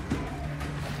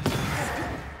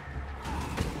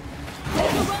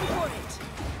 Run for it!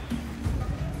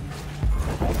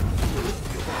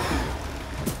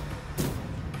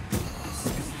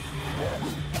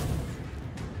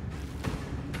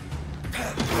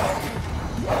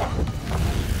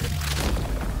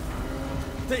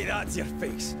 Take that to your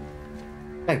face.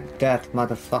 Like that,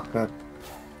 motherfucker.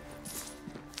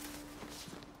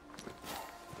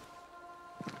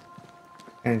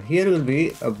 And here will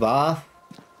be a bath.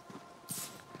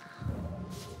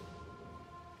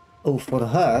 Oh, for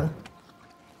her.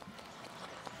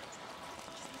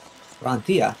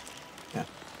 Rantia. Yeah.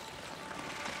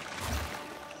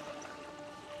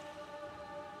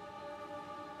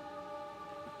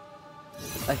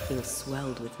 I feel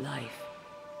swelled with life.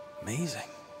 Amazing,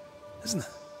 isn't it?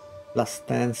 Plus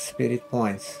 10 spirit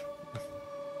points.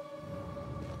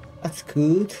 That's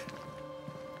good.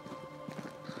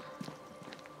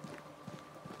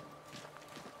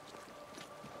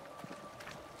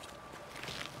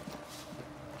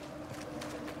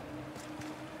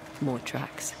 More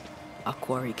tracks. Our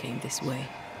quarry came this way.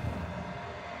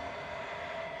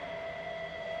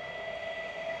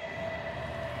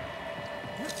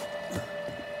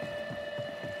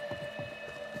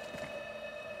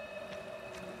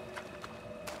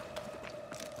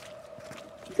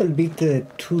 A bit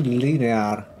too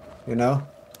linear, you know,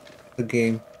 the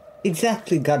game.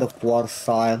 Exactly God of War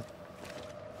style.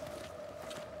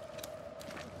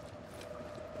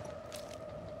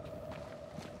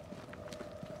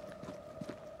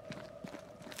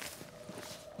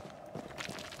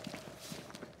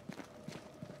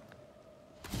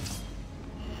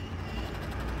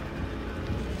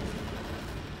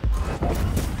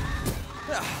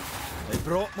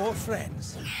 brought more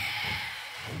friends.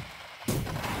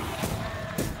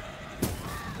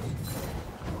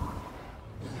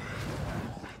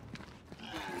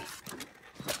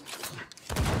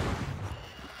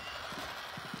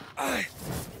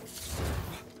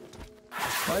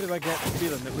 Why do I get the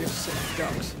feeling that we're sick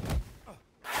ducks?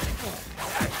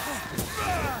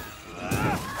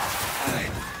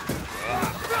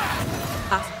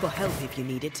 Ask for help if you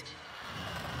need it.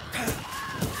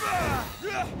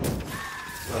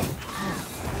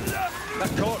 That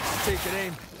corpse is taking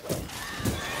aim.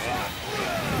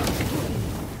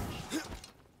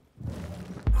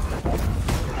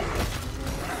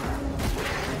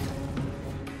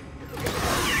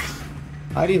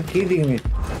 Are you kidding me?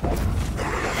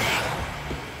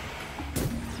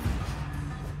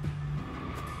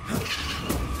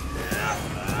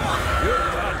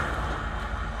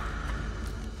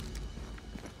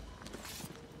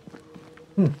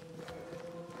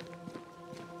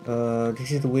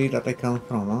 This is the way that I come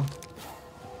from, huh?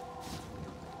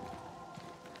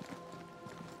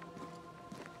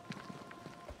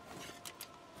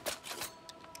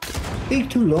 Take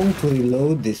too long to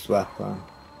reload this weapon.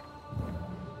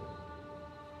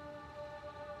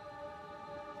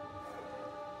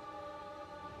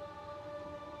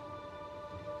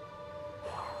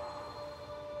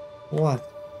 What?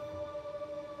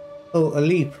 Oh, a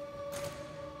leap.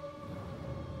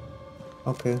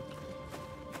 Okay.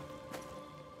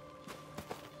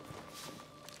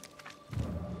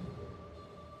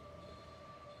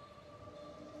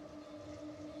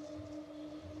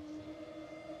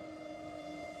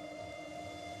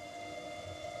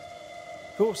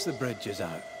 Of course the bridge is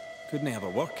out. Couldn't have a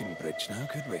working bridge now,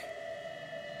 could we?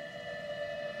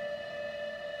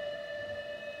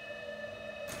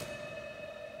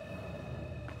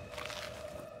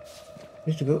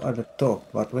 Need to go at the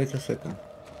top, but wait a second.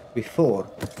 Before.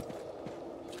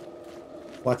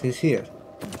 What is here?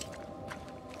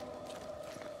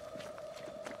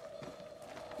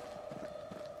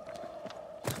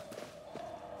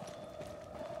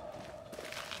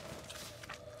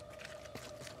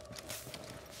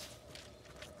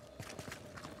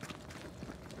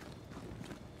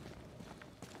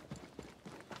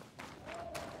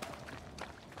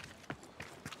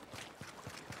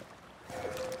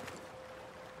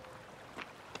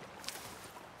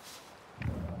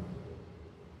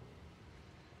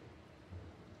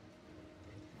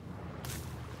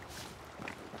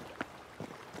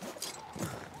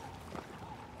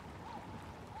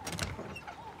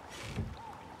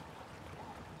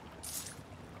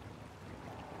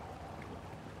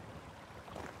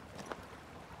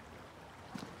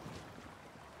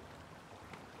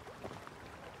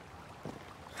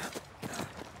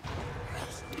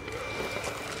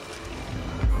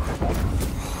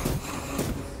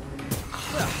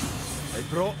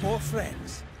 Brought more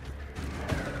friends.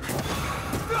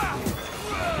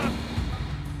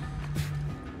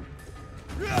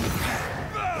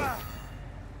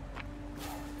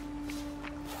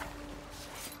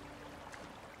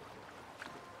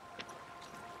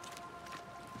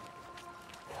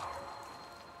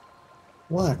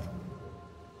 What?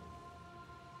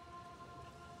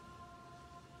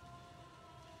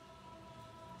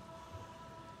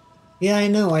 Yeah, I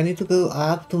know. I need to go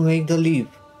up to make the leap.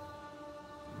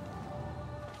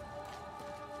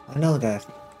 I know that.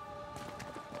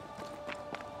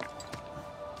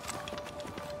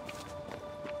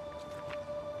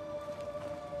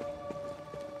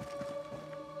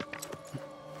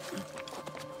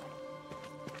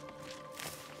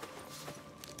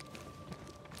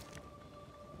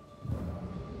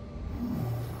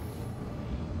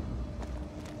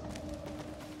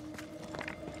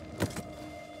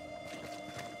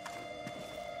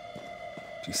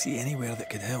 Do you see anywhere that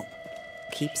could help?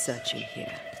 Keep searching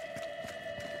here.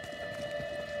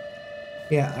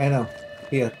 Yeah, I know.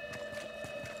 Here.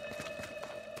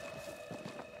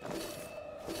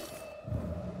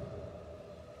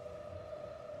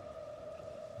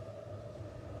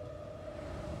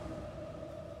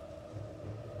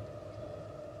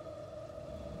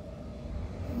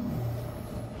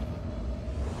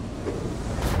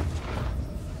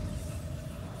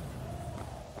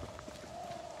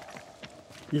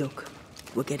 Look,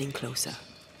 we're getting closer.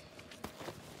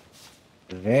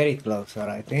 Very closer,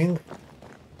 I think.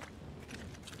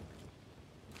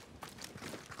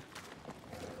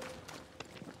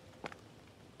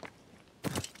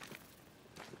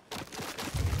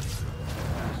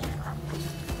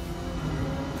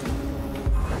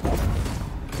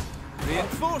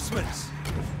 Reinforcements!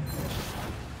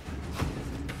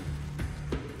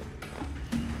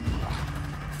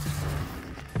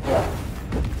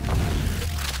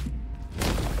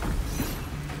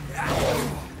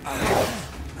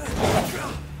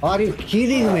 Are you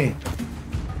kidding me?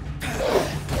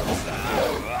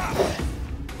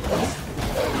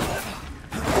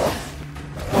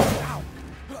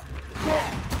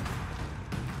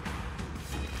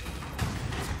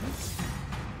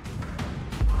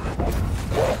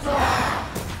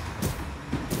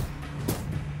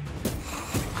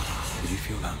 Did you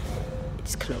feel that?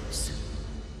 It's close.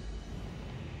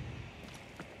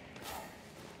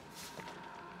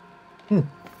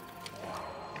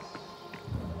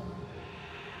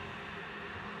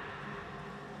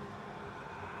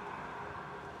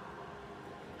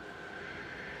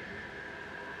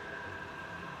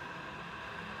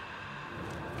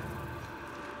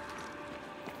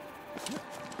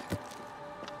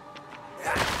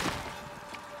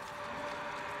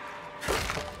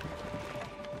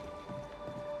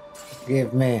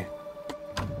 Give me.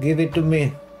 Give it to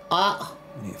me. Ah!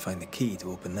 We need to find the key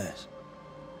to open this.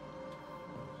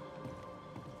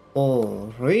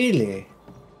 Oh, really?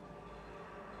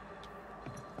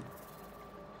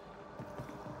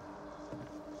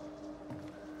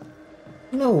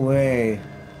 No way.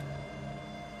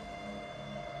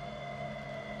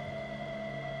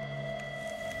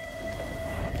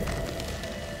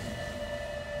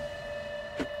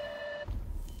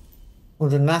 Oh,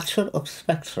 the nature of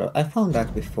Spectra. I found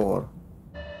that before.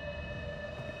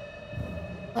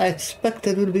 I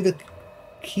expected it would be the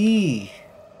key.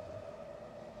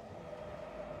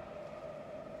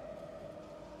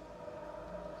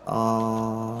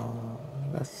 Oh,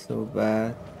 that's so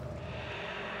bad.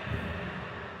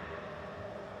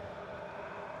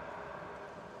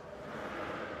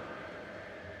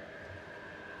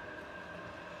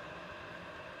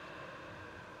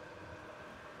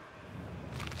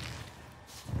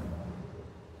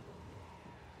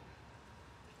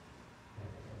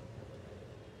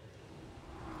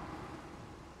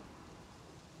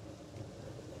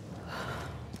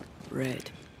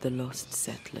 Red, the lost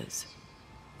settlers,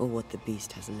 or what the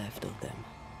beast has left of them.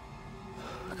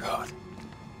 God.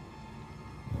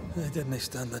 Didn't they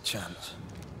stand a chance?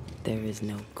 There is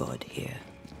no god here.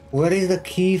 Where is the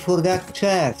key for that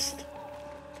chest?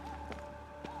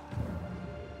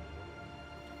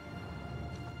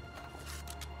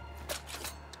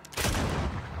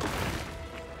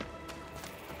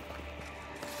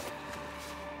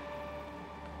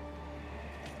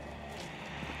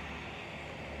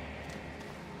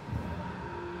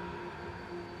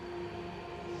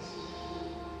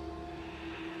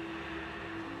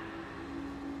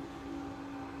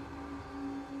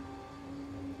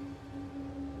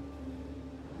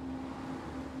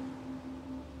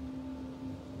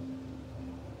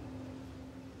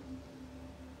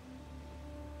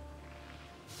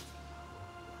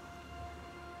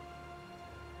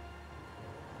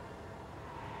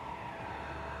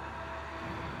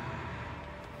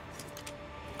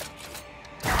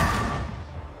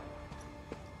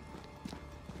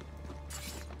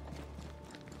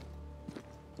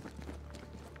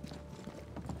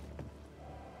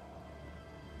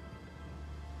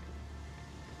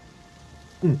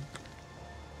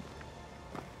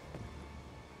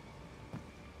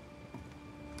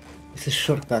 It's a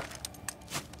shortcut.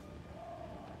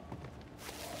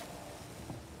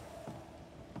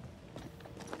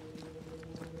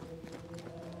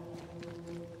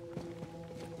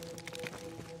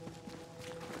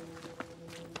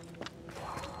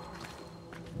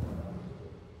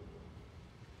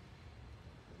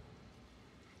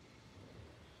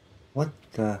 What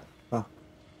the fuck?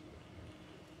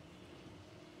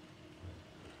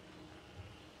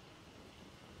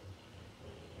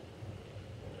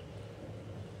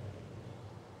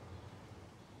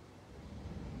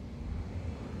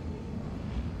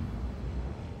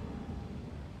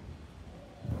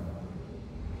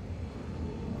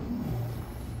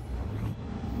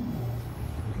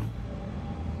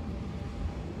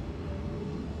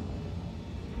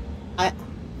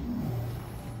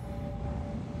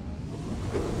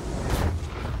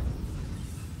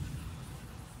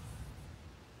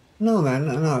 No, man,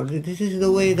 no. This is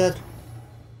the way that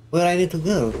where I need to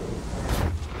go.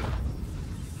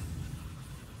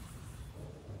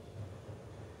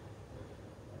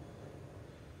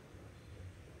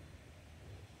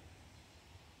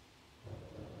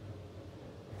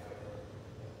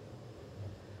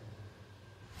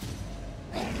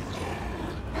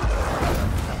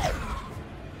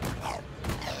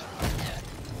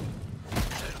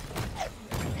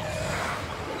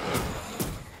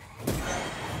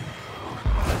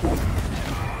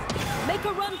 Make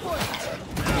a run for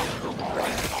it!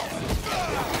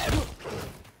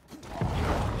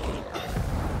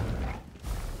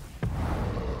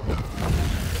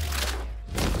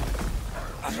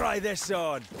 Try this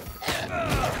on.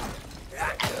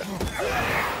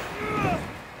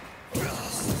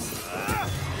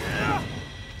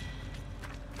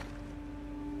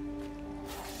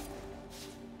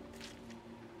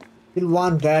 Still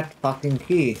want that fucking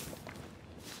key.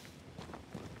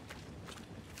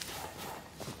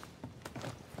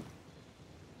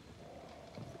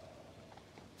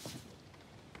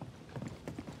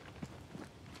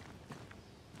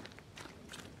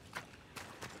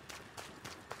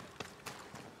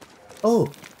 Oh,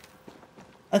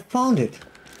 I found it.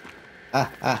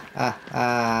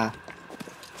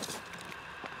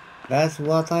 That's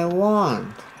what I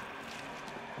want.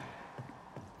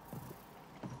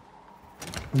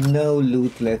 No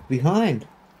loot left behind.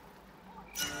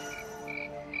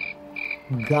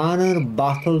 Gunner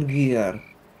battle gear.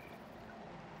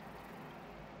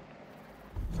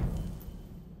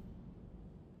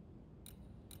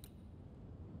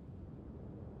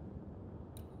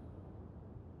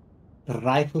 The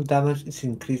rifle damage is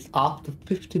increased up to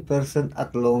 50%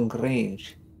 at long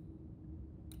range.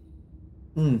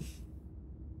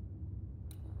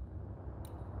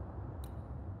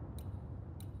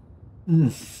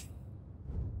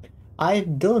 I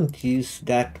don't use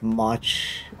that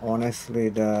much, honestly,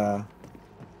 the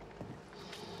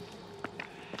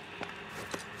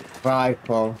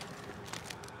rifle.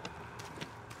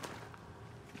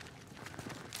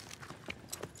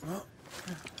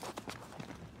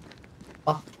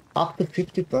 Up to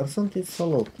 50% is a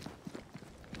lot.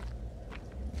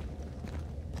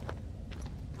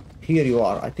 Here you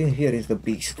are. I think here is the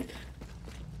beast.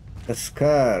 The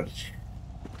Scourge.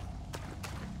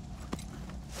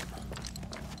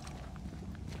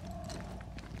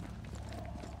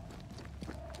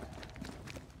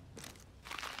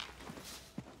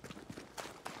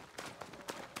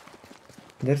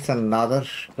 There's another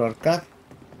shortcut.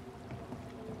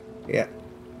 Yeah.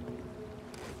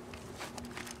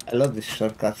 I love these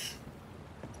shortcuts.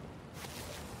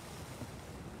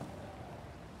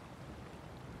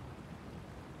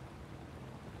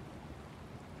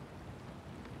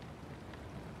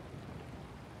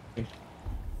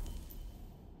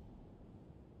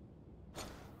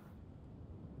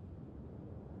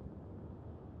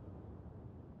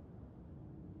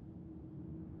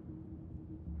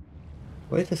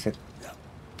 Wait a sec.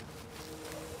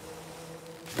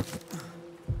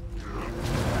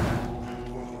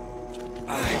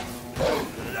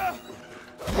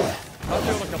 I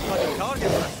feel like a bloody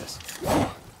target practice.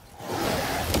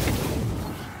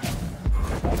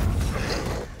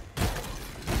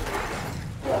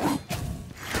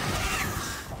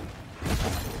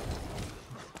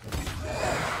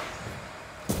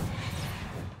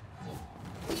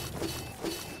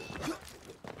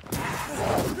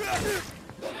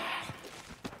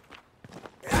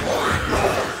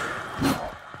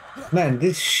 Man,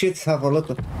 these shits have a lot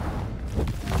of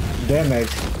damage.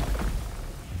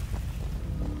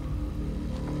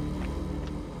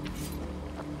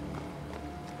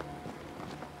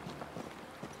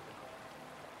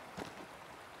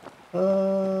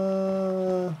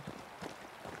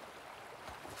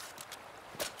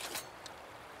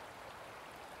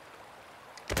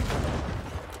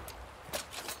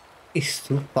 It's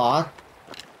too far.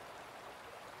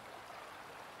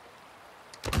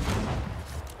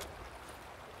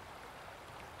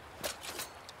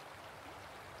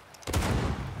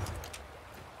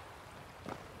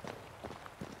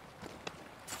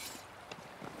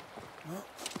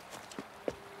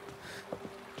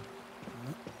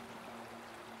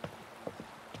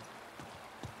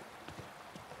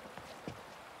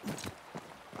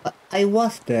 I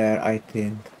was there, I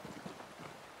think.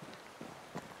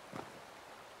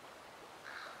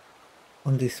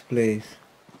 On this place.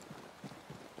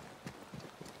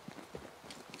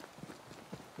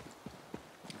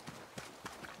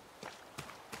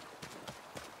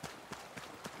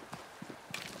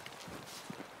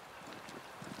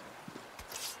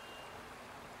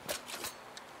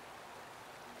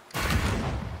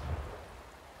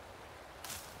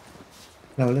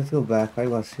 Now let's go back. I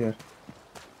was here.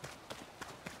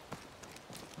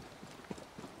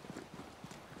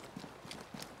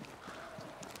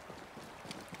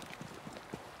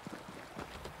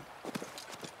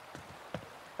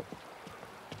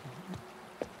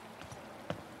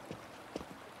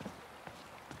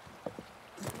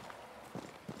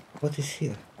 What is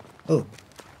here? Oh.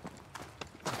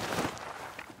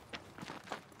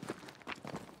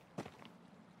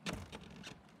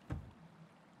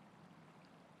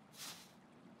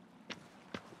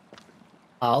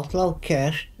 Outlaw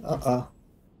cache.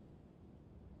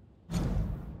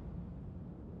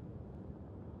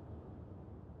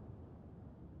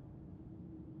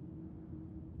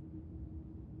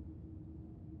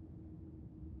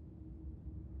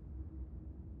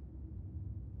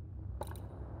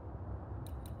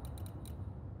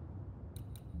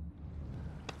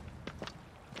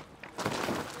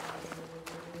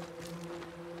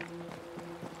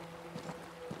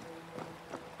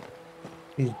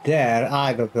 He's there.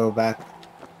 I will go back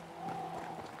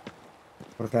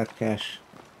for that cash.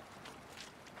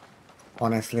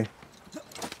 Honestly.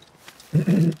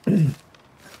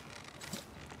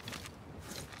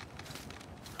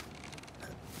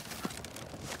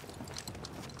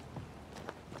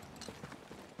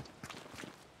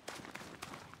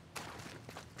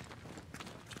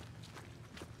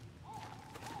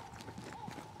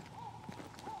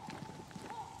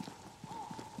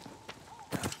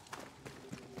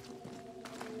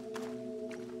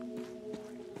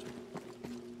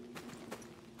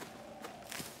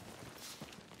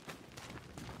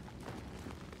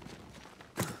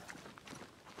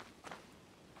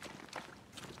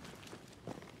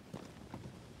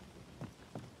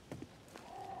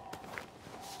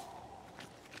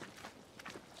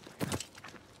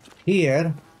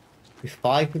 Here, we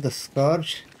fight with the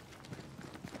Scourge.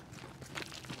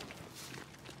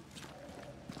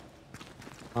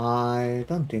 I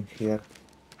don't think here.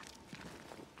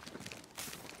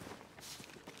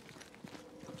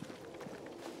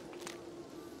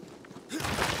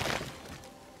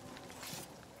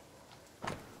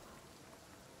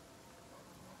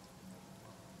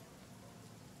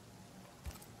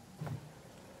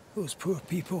 Those poor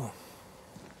people.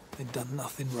 They'd done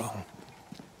nothing wrong.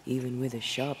 Even with a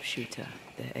sharpshooter,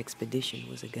 their expedition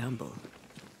was a gamble.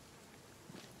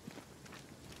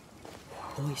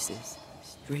 Voices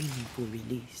straining for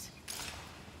release.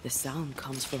 The sound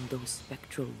comes from those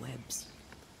spectral webs.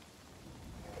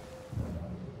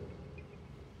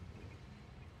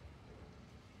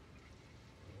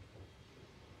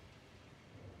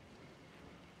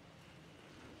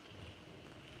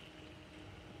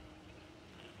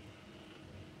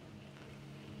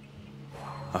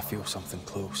 I feel something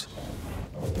close.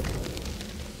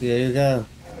 There you go.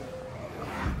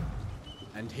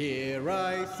 And here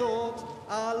I thought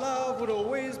our love would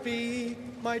always be,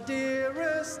 my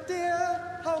dearest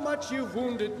dear, how much you've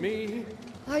wounded me.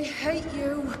 I hate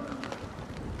you.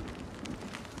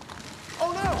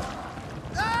 Oh no!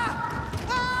 Ah!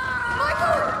 Ah!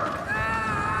 Michael!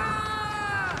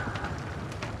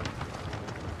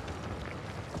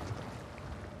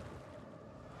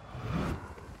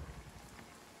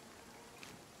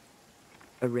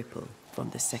 A ripple from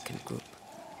the second group.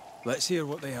 Let's hear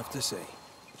what they have to say.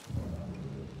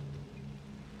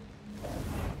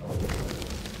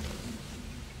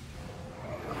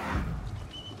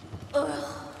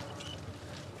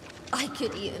 I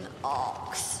could eat an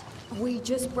ox. We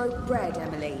just broke bread,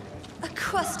 Emily. A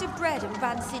crust of bread and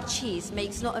rancid cheese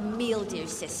makes not a meal, dear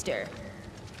sister.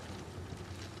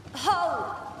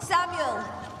 Ho! Samuel!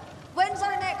 When's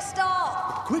our next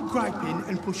stop? Quit griping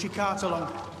and push your cart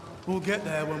along. We'll get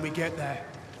there when we get there.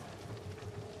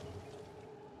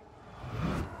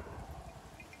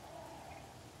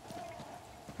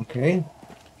 Okay.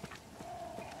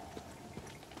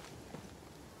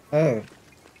 Oh.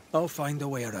 I'll find a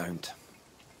way around.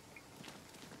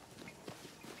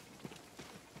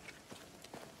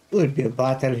 Will be a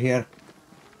battle here.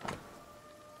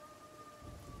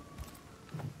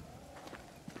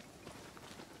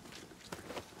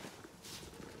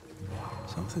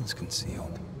 Something's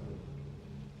concealed.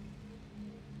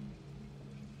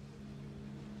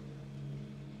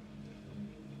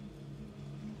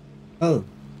 Oh.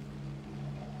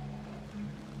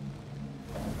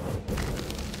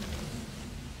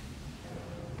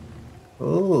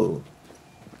 Oh.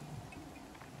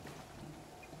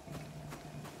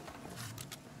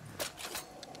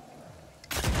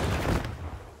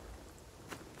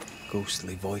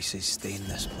 Ghostly voices stay in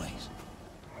this place.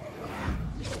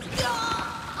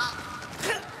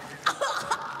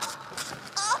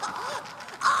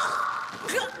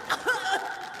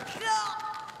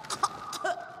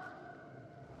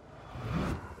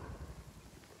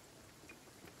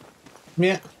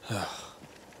 Yeah.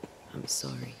 I'm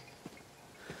sorry.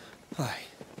 Aye.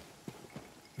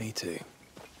 Me too.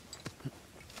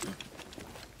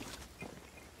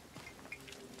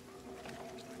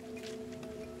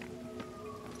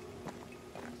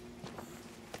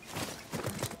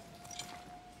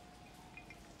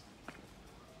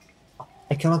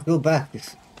 I cannot go back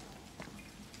this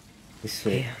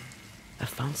way. Here, I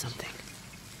found something.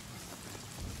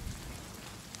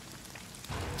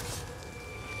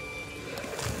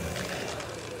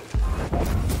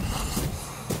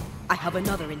 I have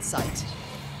another insight.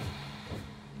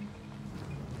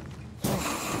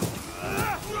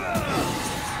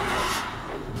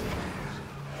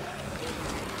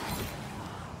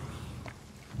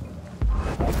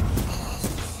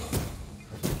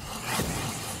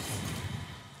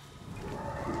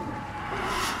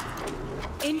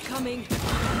 Incoming.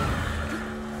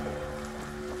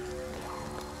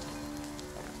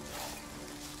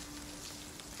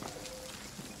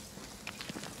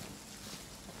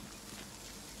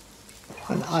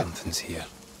 And Something's here.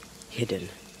 Hidden.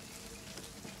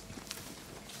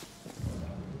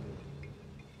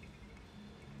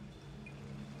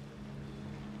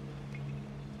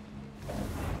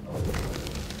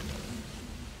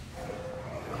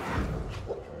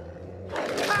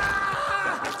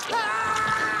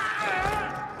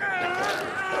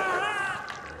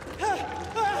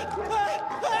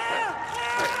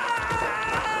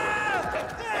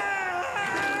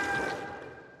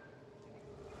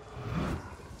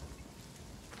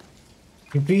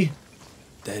 Yippee.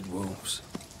 Dead wolves.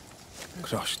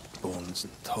 Crushed bones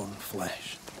and torn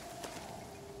flesh.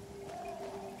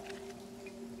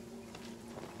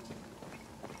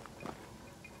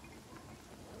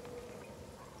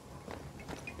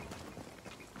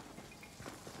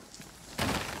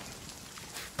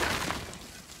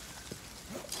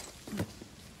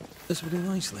 This would do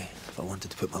nicely if I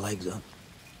wanted to put my legs up.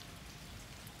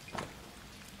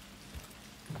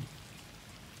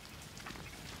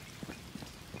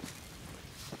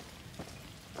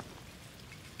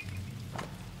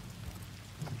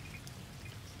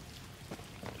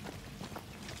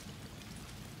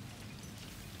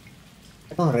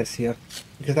 I don't rest here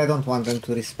because I don't want them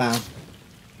to respawn.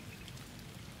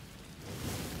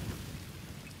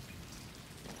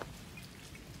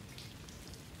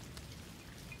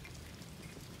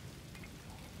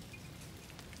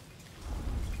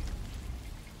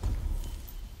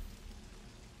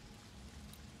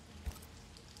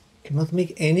 Cannot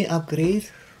make any upgrade?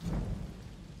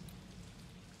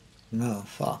 No,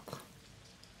 fuck.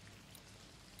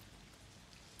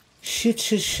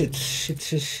 Shit.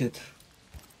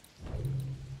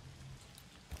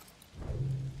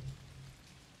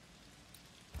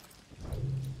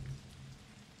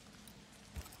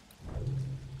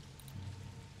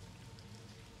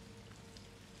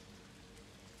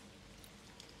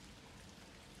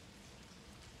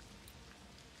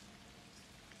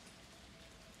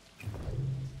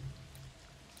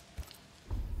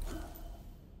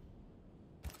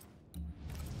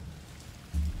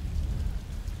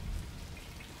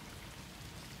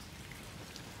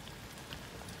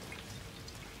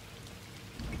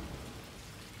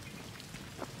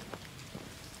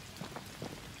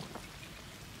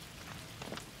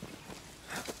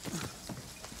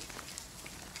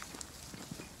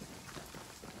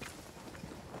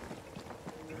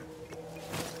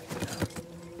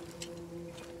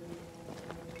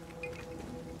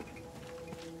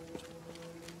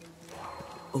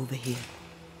 Over here,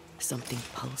 something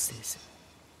pulses.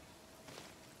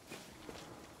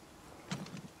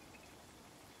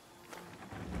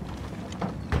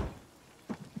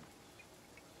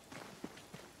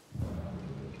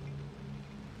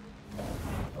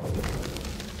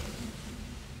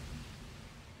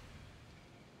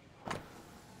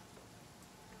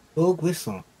 Dog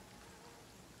whistle.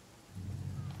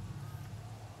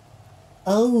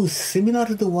 Oh, similar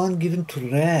to the one given to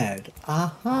Red.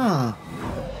 Aha.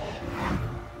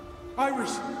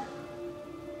 Iris!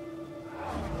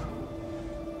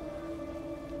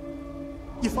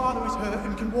 Your father is hurt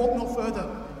and can walk no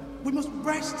further. We must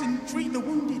rest and treat the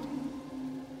wounded.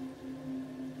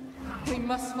 We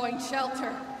must find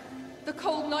shelter. The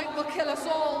cold night will kill us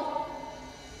all.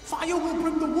 Fire will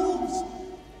bring the wolves.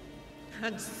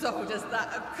 And so does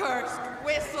that accursed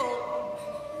whistle.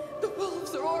 The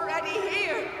wolves are already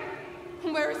here.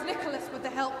 Where is Nicholas with the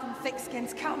help from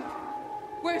Thickskin's camp?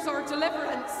 Where's our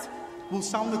deliverance? We'll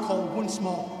sound the call once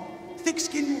more.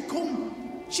 Thickskin will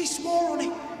come. She swore on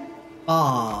it.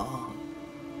 Ah.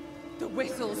 The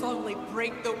whistles only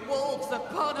bring the wolves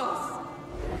upon us.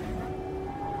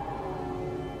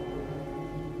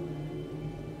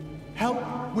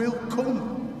 Help will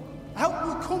come. Help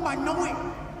will come, I know it.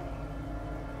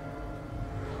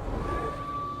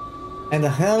 And the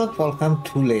help will come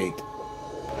too late.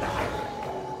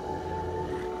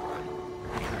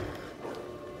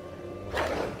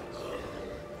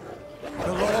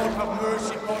 The Lord have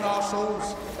mercy upon our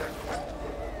souls.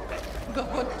 The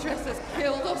huntress has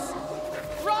killed us.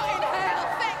 Rot in hell,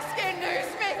 Thickskin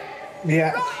Newsmith!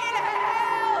 Yeah. Rot in hell!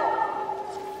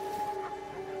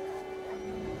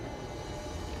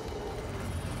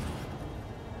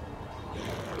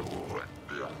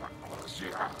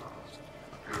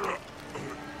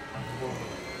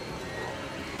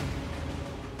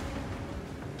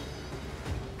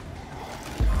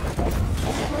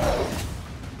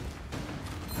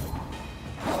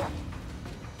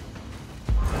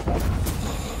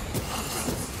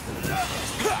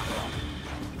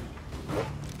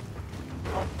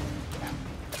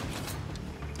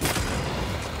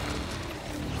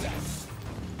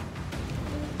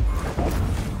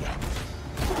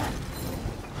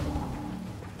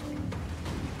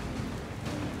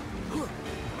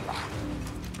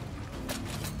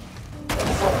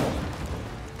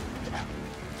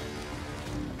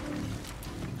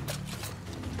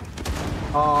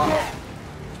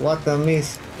 What a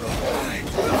miss.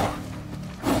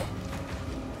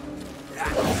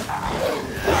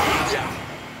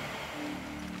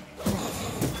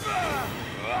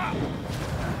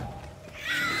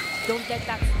 Don't let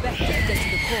that spectre get to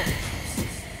the core.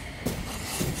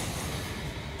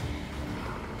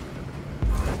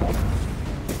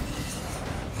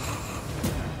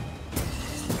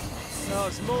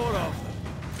 There's more of them.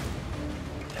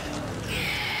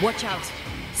 Watch out.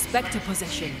 Spectre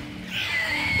possession.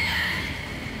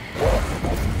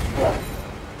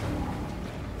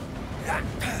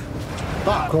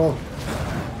 Fuck off.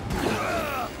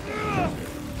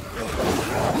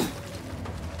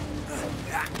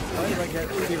 How do I get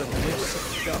the feeling of this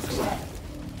ducks?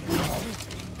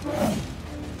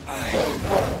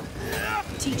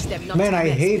 Teach them not Man, to I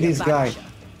mess hate with a this guy. Banisher.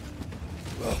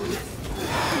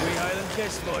 Wee Highland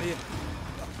kiss for you.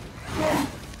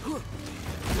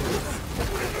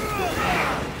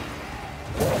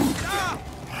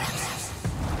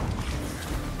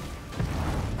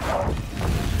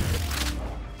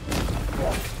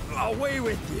 Away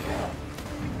with you.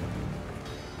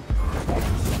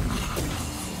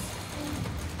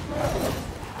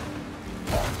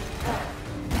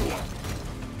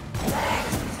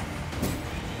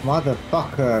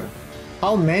 Motherfucker.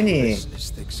 How many? This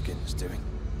is Thickskin's doing.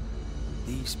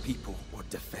 These people were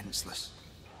defenseless.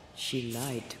 She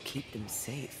lied to keep them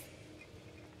safe.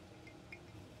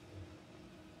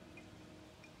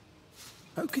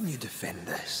 How can you defend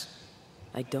this?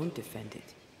 I don't defend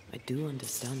it. I do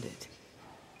understand it.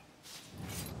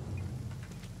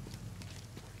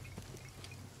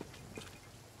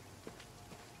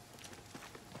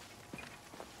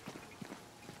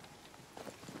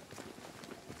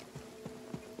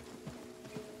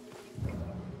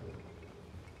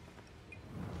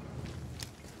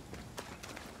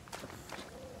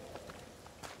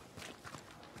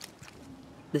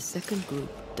 The second group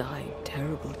died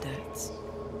terrible deaths,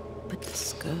 but the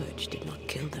scourge did not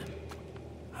kill them.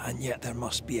 And yet there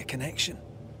must be a connection.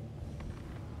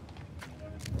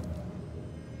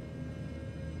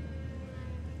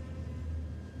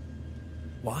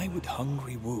 Why would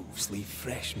hungry wolves leave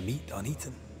fresh meat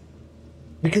uneaten?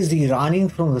 Because they're running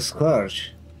from the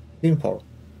scourge. Simple.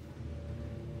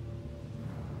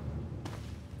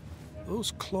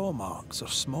 Those claw marks are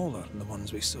smaller than the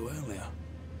ones we saw earlier.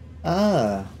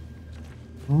 Ah.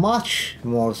 Much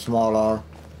more smaller.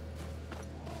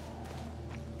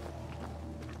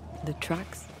 The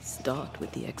tracks start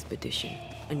with the expedition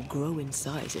and grow in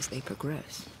size as they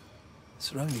progress.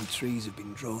 Surrounding trees have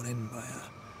been drawn in by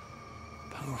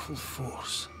a powerful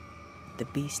force. The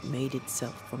beast made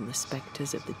itself from the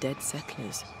specters of the dead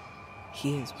settlers.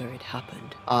 Here's where it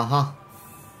happened. Uh-huh.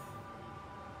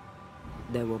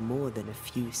 There were more than a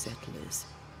few settlers.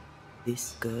 This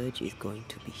scourge is going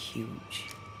to be huge.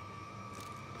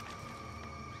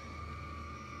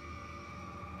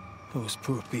 Those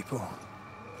poor people,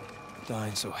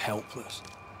 dying so helpless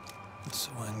and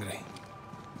so angry.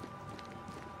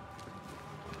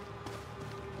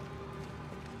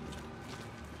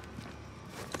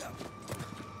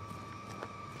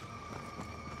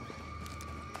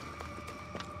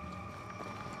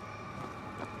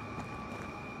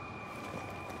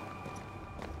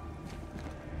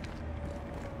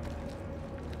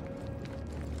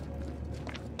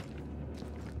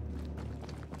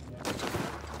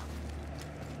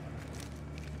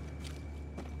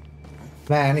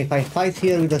 Man, if I fight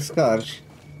here with the scourge.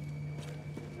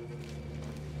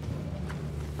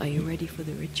 Are you ready for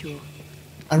the ritual?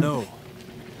 No,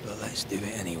 but let's do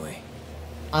it anyway.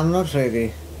 I'm not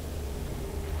ready.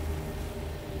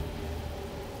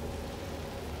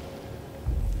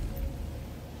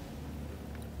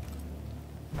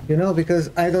 You know, because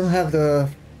I don't have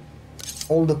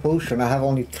all the potion. I have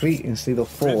only 3 instead of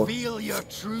 4. Reveal your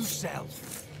true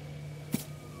self.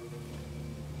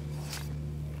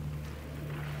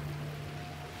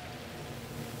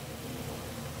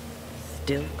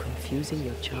 Still confusing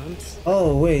your chants?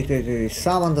 Oh, wait.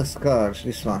 Summon the scourge,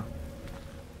 this one.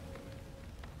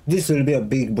 This will be a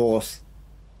big boss.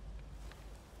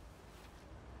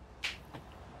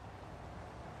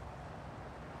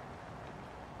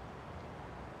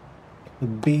 A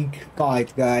big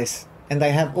fight, guys. And I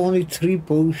have only 3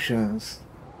 potions.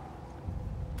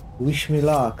 Wish me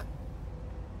luck.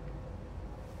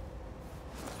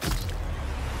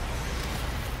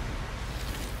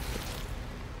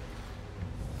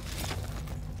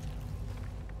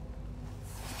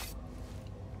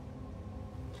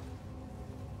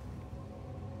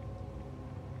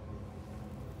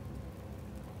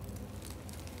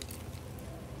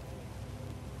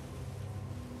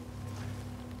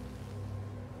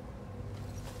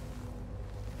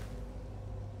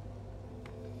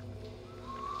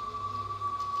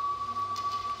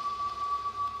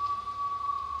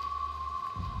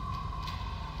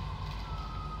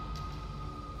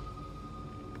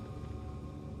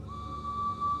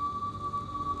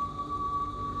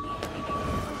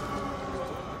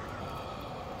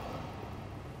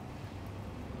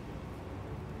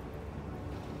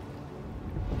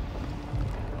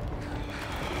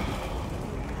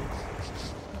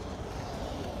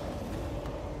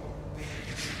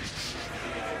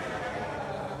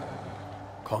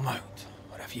 Come out,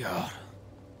 wherever you are.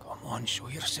 Come on, show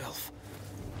yourself.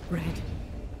 Red.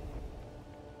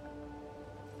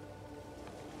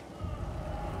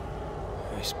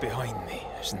 It's behind me,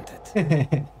 isn't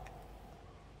it?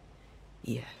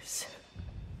 Yes.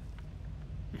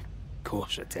 Of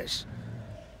course it is.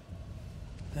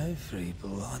 Every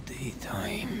bloody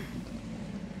time.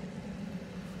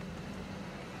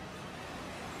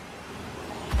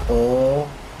 Oh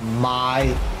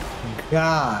my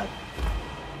god.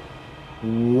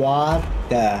 What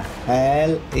the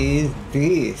hell is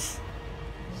this?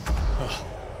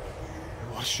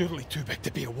 You are surely too big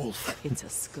to be a wolf. It's a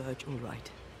scourge, all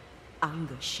right.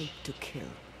 Anger shaped to kill.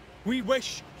 We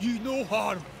wish you no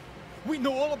harm. We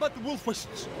know all about the wolf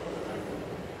whistles.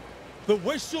 The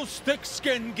whistle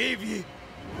Thickskin gave you.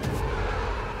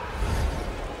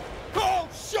 Oh,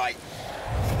 shite!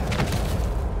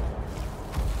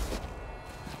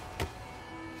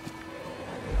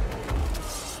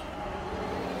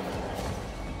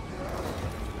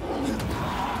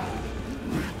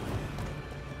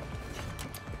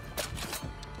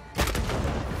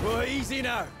 Oh, easy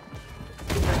now.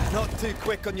 Not too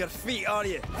quick on your feet, are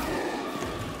you?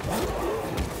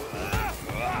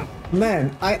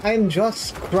 Man, I'm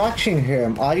just scratching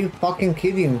him. Are you fucking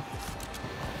kidding?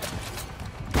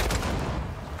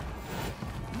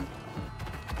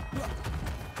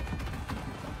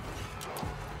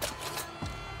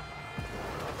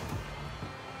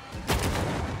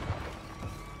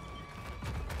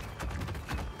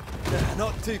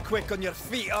 Not too quick on your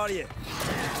feet, are you?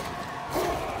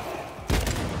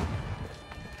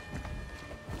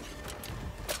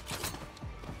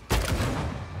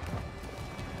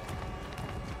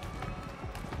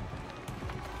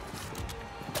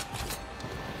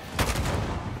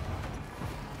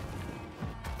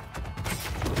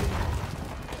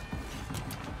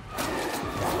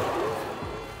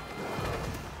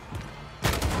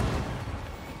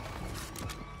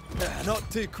 Not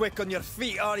too quick on your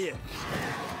feet, are you?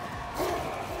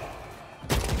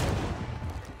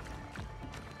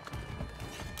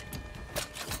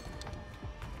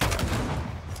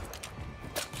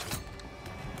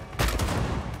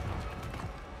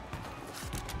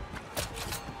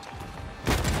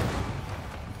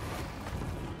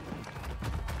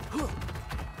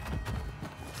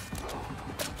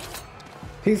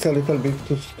 He's a little bit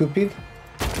too stupid.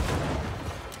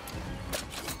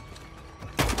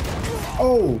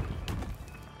 Oh!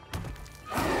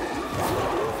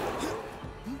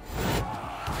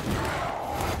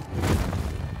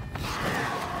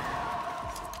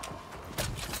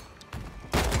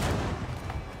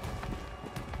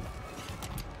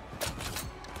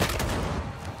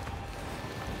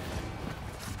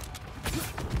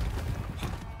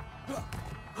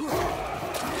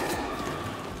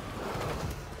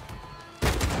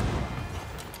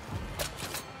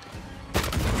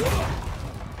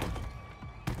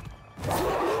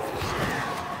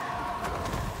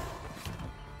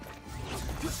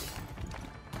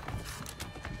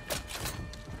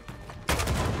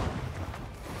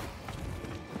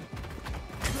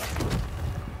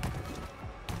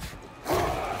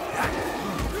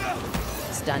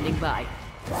 Standing by.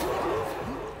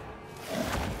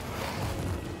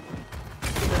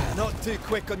 Not too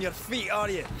quick on your feet, are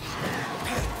you?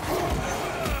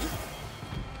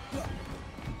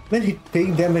 When he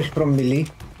take damage from melee.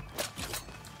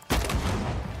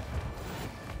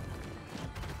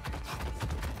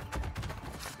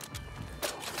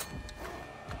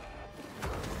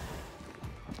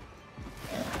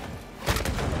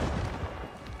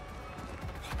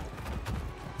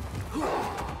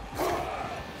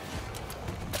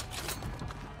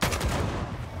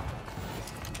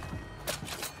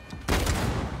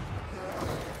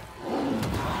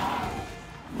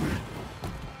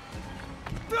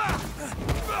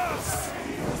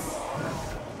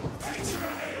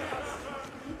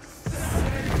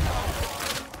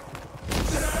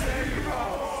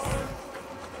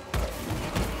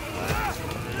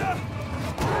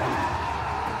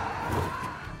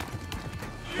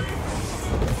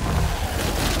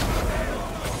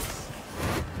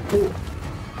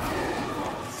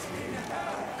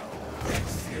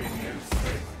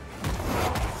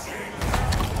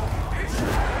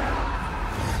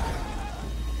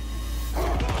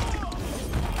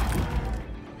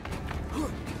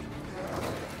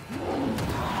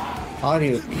 Are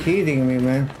you kidding me,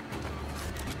 man?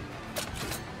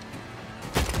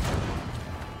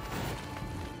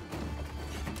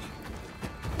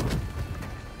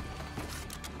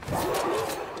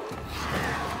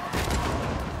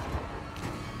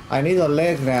 I need a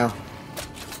leg now.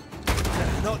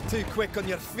 Not too quick on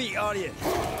your feet, are you?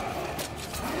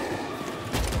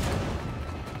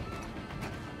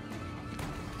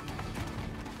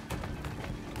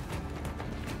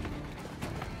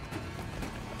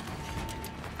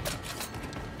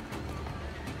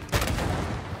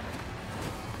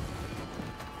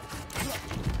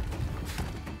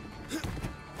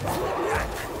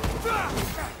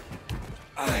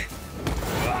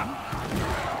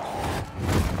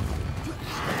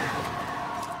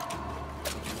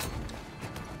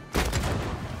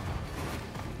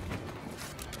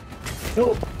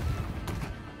 No.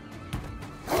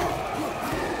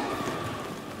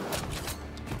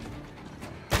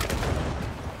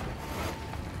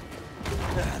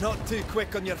 Not too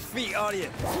quick on your feet, are you?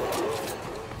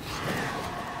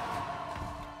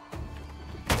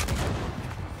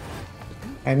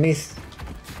 I missed.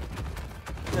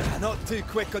 Not too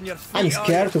quick on your feet. I'm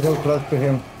scared to go close to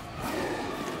him.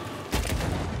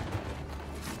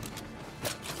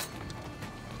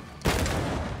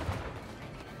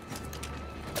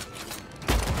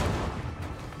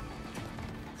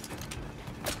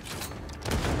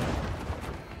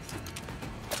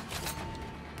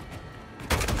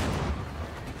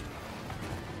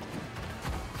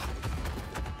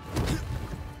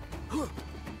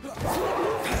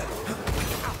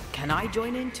 Can I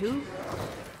join in too?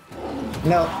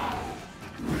 No.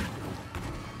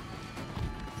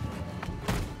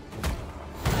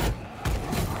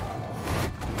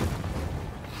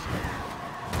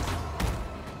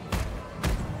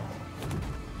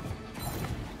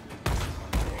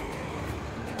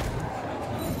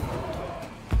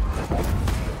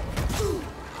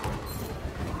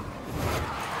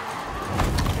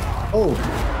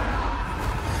 Oh.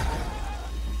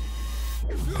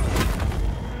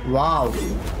 Wow.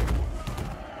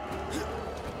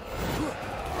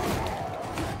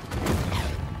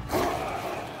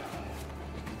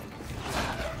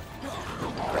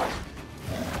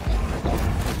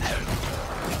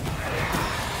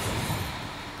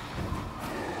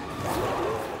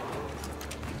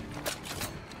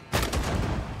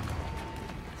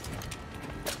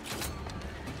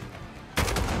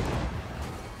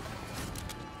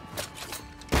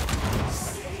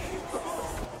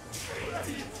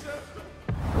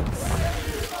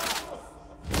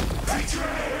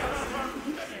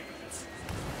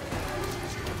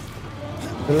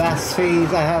 The last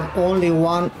phase, I have only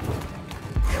one.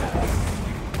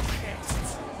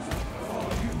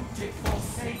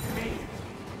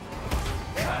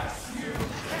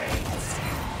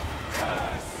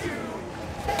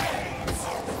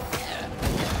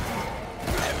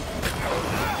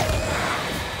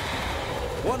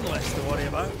 One less to worry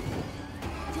about.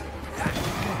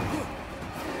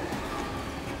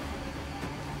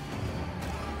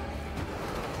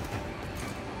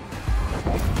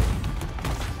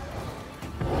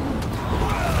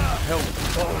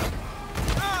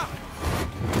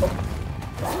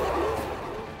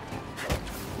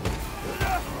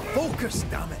 Focus,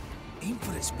 damn it! Aim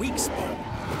for its weak spot.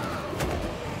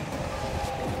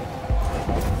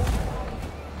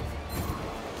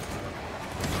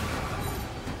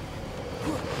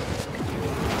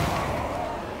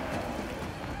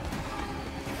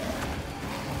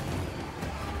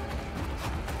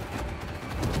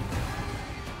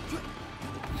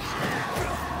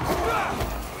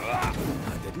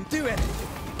 I didn't do anything.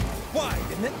 Why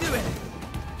didn't it do anything?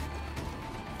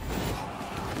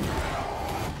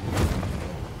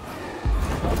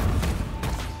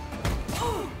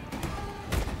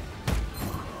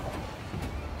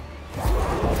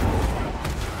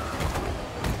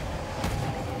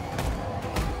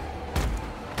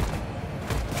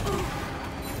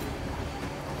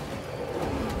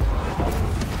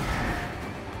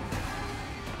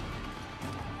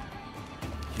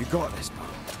 You got this, pal.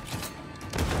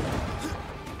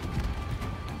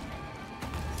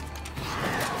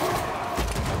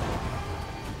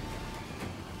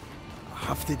 I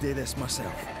have to do this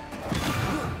myself.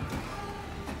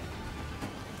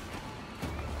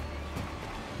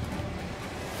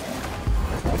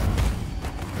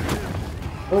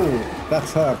 Oh,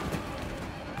 that's hurt.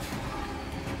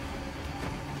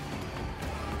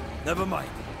 Never mind.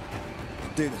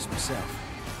 I'll do this myself.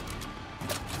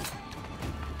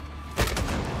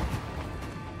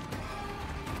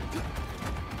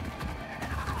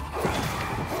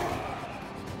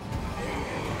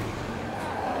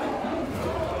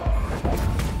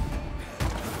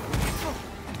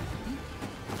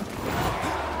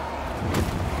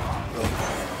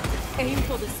 Aim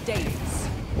for the stakes.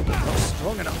 Not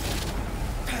strong enough.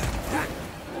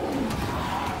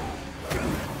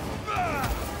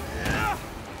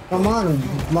 Come on,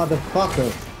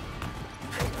 motherfucker.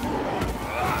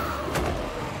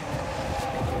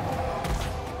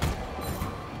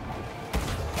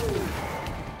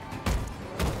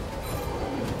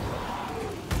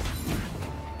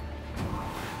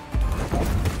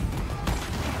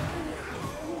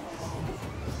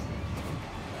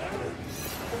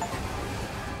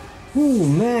 Oh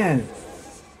man,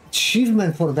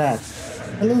 achievement for that.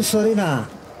 Hello, Serena.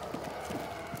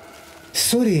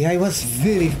 Sorry, I was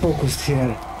very focused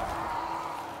here.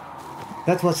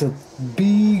 That was a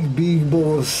big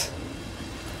boss.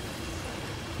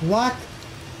 What?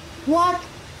 What?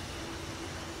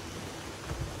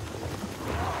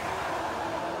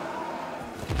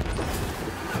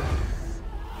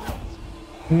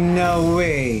 No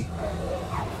way.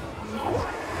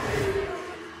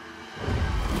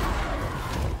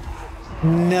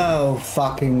 No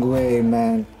fucking way,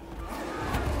 man.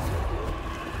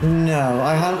 No,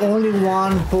 I have only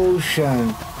one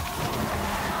potion.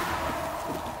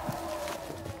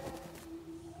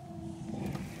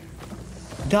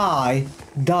 Die.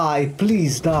 Die.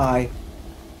 Please die.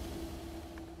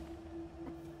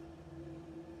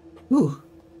 Ooh.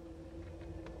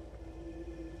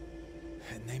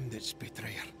 Named its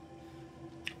betrayer.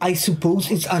 I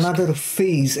suppose it's another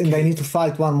phase and I need to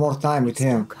fight one more time with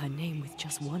him. Spoke her name with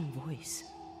just one voice.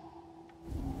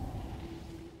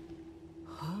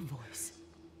 Her voice.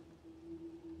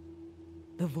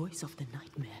 The voice of the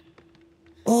nightmare.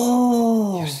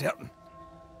 Oh! You're certain?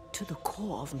 To the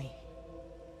core of me.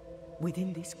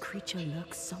 Within this creature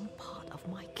lurks some part of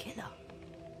my killer.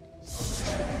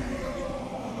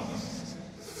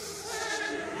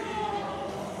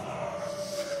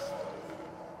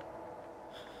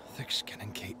 Thickskin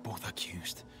and Kate both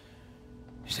accused.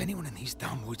 Is anyone in these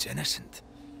damn woods innocent?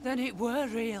 Then it were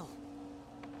real.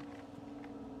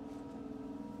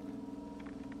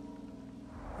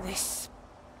 This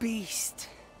beast.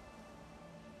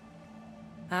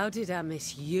 How did I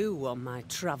miss you on my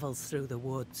travels through the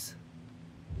woods?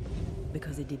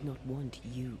 Because it did not want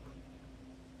you.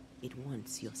 It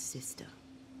wants your sister.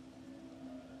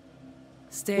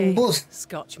 Stay, Boss.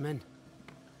 Scotchman.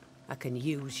 I can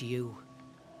use you.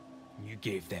 You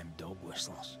gave them dog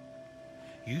whistles.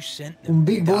 You sent them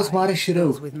Big to boss die. Banishers.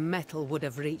 Those with metal would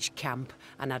have reached camp,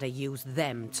 and I'd have used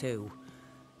them too.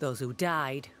 Those who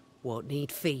died won't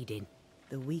need feeding.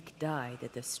 The weak die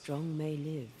that the strong may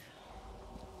live.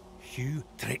 You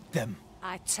tricked them.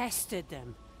 I tested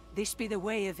them. This be the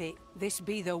way of it. This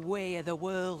be the way of the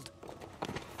world.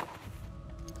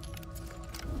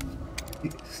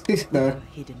 Sister. The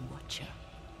hidden watcher.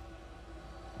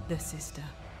 The sister.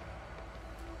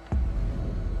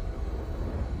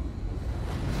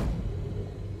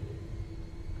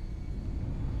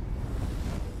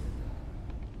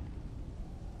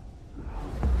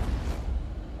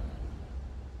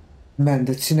 Man,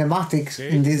 the cinematics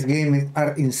in this game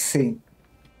are insane.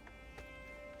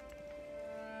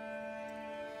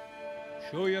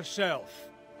 Show yourself.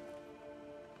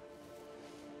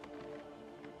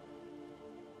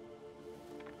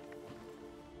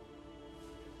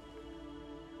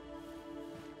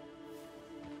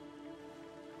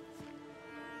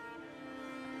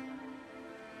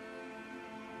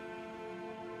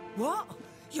 What?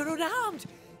 You're unarmed!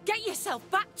 Get yourself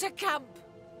back to camp!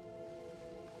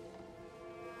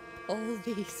 All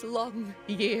these long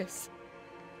years.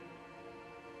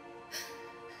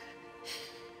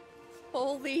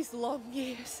 All these long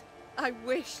years, I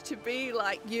wish to be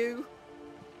like you.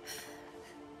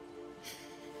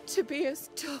 To be as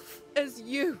tough as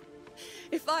you.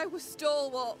 If I was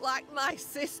stalwart like my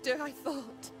sister, I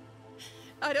thought,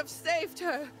 I'd have saved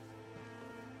her.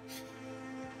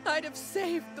 I'd have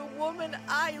saved the woman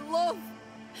I love.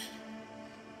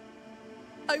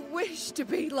 I wish to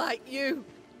be like you.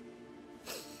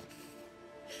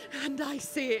 And I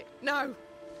see it now.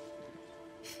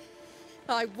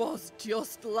 I was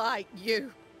just like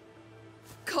you.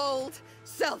 Cold,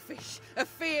 selfish,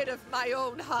 afeard of my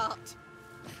own heart.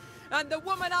 And the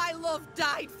woman I loved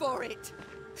died for it.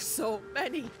 So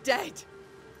many dead.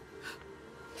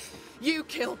 You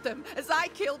killed them, as I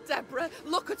killed Deborah.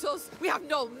 Look at us, we have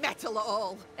no metal at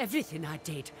all. Everything I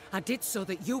did so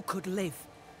that you could live.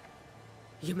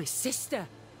 You're my sister.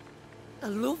 I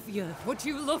love you. Would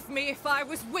you love me if I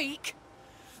was weak?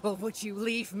 Or would you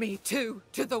leave me too,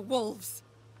 to the wolves?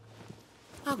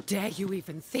 How dare you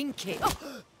even think it?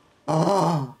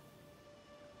 Ah.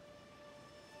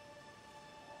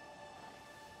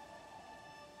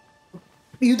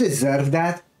 You deserve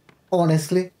that,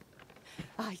 honestly.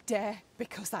 I dare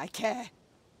because I care.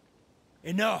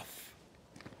 Enough!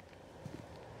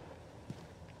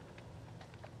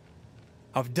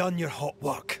 I've done your hot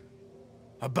work.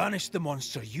 I banished the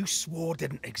monster you swore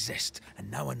didn't exist, and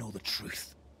now I know the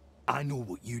truth. I know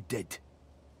what you did.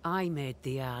 I made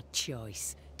the hard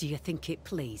choice. Do you think it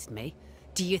pleased me?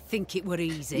 Do you think it were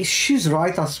easy? She's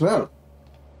right as well.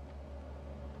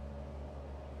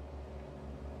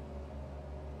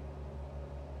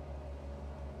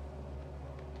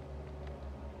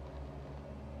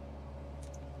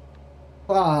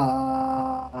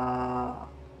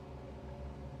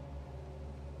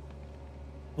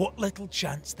 What little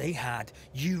chance they had,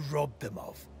 you robbed them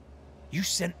of. You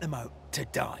sent them out to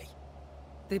die.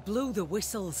 They blew the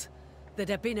whistles. There'd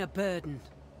have been a burden.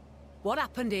 What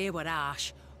happened here were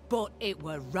harsh, but it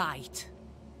were right.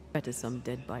 Better some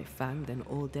dead by fang than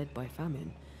all dead by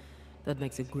famine. That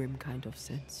makes a grim kind of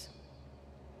sense.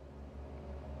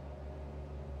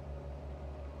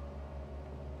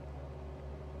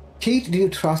 Kate, do you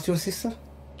trust your sister?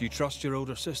 Do you trust your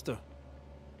older sister?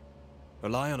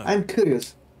 Rely on her? I'm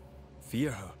curious.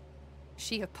 Fear her?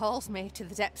 She appalls me to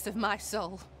the depths of my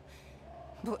soul.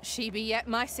 But she be yet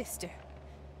my sister.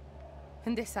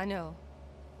 And this I know.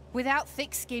 Without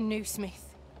thick-skinned new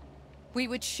Smith, we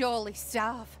would surely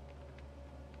starve.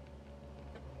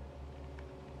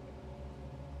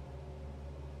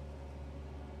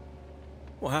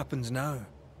 What happens now?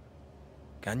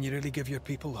 Can you really give your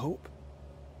people hope?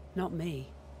 Not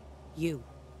me. You.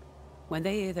 When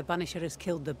they hear the Banisher has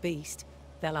killed the beast,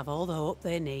 they'll have all the hope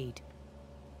they need.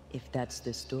 If that's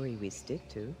the story we stick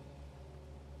to.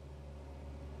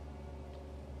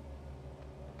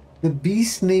 The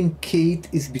beast named Kate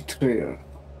is betrayer.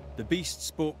 The beast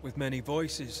spoke with many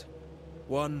voices.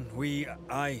 One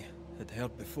I had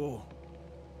heard before.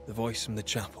 The voice from the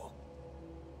chapel.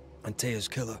 Antea's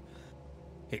killer.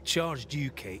 It charged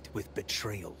you, Kate, with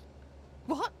betrayal.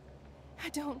 What? I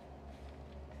don't...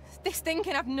 This thing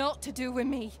can have naught to do with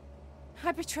me.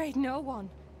 I betrayed no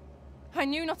one. I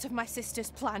knew not of my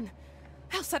sister's plan,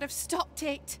 else I'd have stopped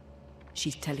it.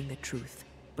 She's telling the truth,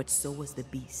 but so was the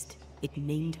beast. It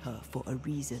named her for a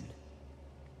reason.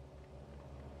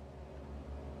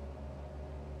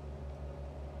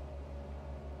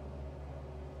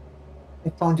 I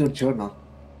found your journal.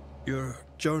 Your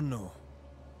journal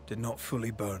did not fully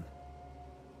burn.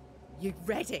 You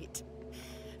read it?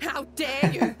 How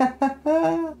dare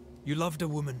you? You loved a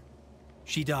woman.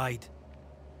 She died.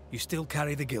 You still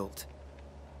carry the guilt.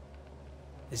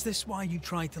 Is this why you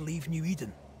tried to leave New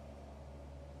Eden?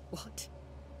 What?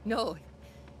 No,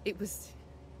 it was...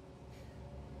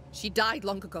 She died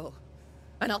long ago,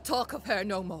 and I'll talk of her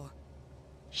no more.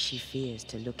 She fears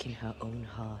to look in her own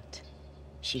heart.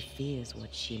 She fears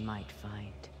what she might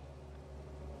find.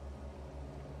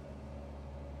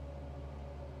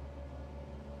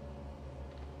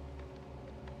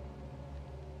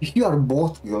 You are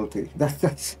both guilty.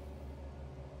 That's...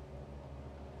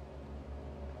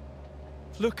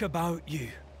 Look about you.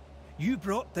 You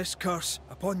brought this curse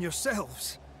upon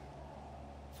yourselves.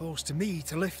 Falls to me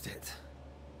to lift it.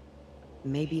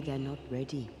 Maybe they're not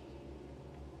ready.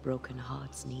 Broken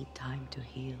hearts need time to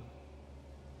heal.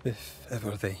 If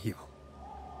ever they heal.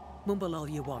 Mumble all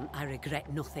you want, I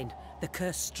regret nothing. The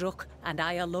curse struck, and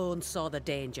I alone saw the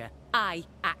danger. I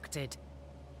acted.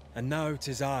 And now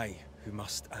 'tis I who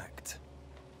must act.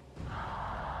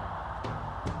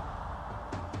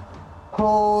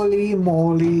 Holy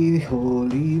moly,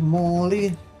 holy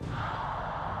moly.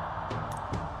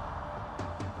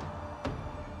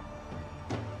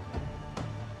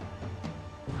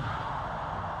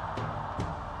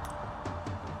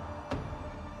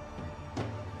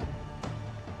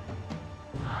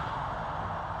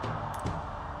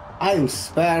 I will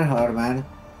spare her, man.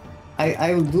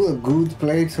 I will do a good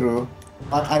playthrough,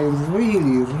 but I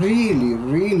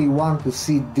really want to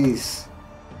see this.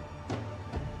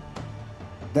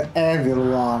 The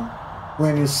evil one,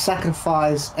 when you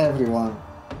sacrifice everyone.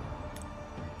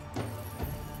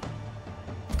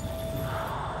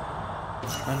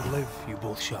 And live, you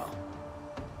both shall.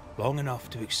 Long enough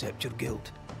to accept your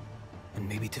guilt, and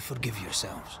maybe to forgive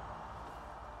yourselves.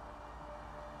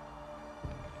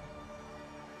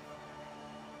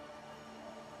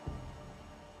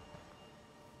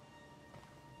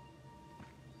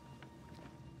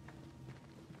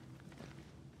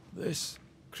 This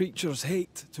creature's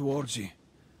hate towards you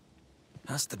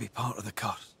has to be part of the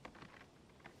curse.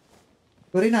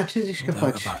 Corina, ce zici că No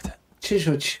doubt faci? about it. Ce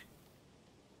joci?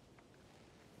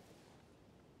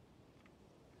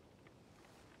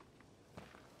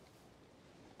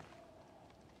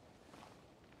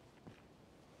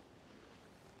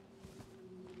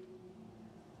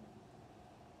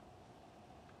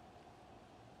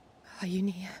 Are you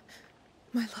near,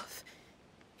 my love?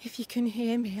 If you can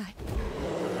hear me,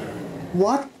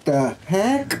 What the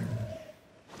heck?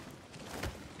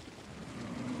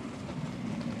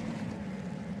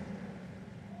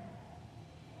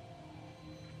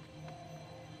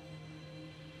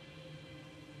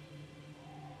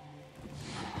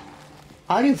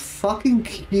 Are you fucking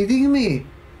kidding me?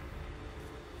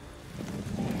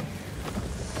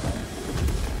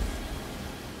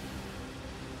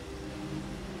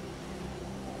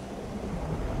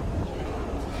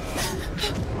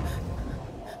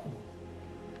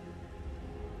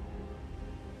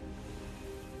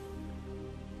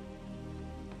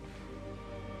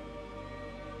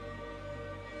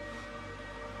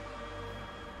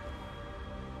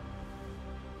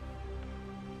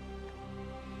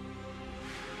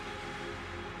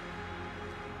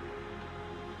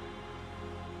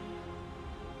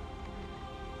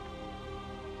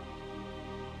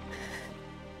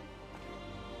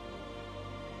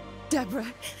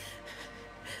 Deborah.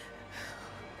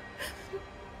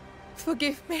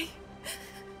 Forgive me.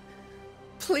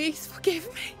 Please forgive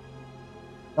me.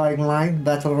 Dying Line,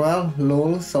 Battle Royale,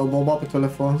 LOL sau bomba pe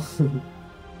telefon.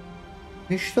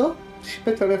 Mișto? Și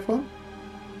pe telefon?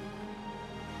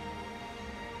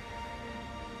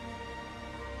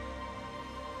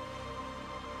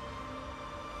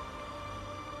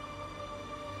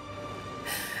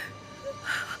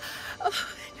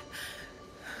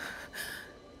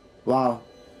 Wow.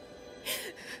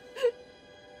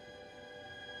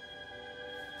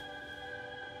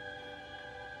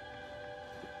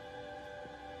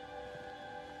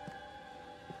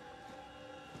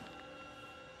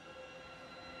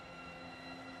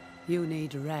 You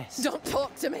need rest. Don't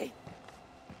talk to me.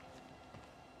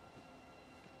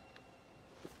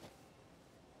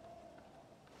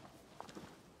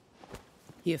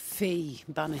 Your fee,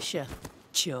 Banisher.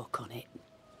 Choke on it.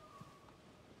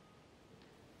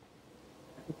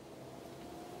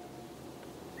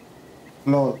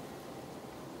 LOL.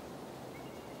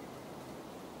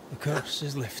 The curse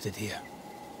is lifted here.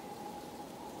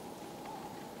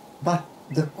 But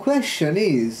the question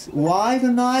is, why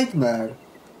the nightmare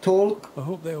talk I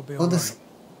hope they'll be on alright.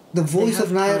 the voice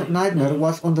of nightmare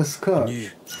was on the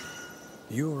scourge.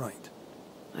 You're right.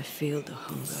 I feel the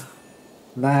hunger.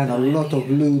 Man, a lot of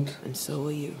loot. And so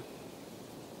are you.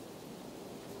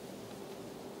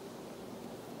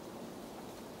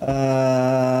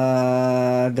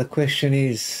 The question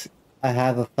is, I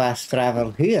have a fast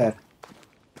travel here.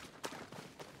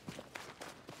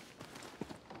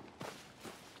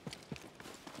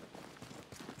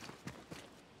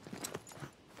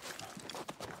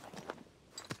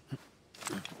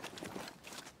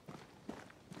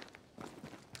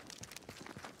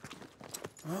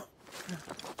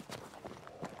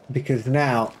 Because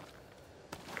now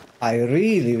I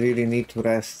really need to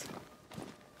rest.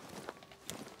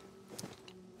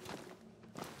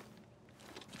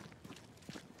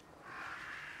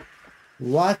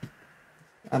 What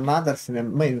another cinema?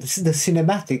 Man, the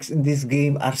cinematics in this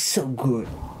game are so good.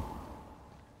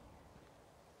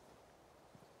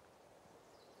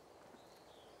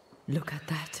 Look at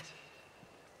that.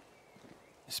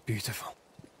 It's beautiful.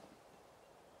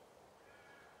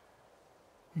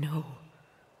 No.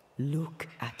 Look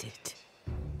at it.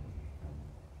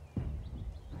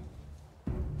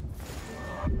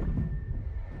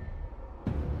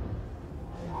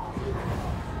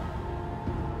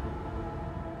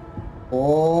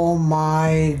 Oh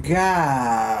my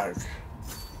god.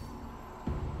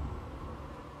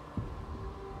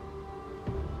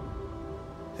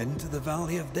 Into the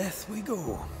Valley of Death we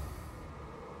go.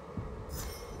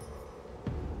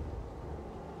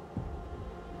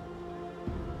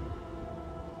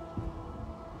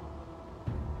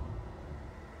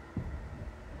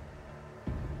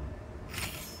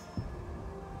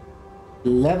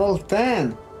 Level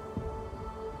 10.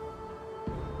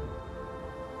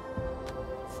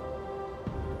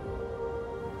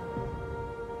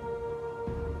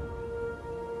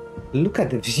 Look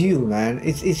at the view, man.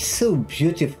 It's so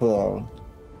beautiful.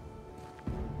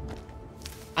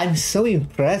 I'm so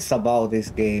impressed about this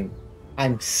game.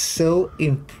 I'm so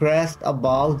impressed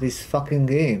about this fucking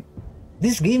game.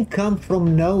 This game comes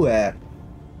from nowhere.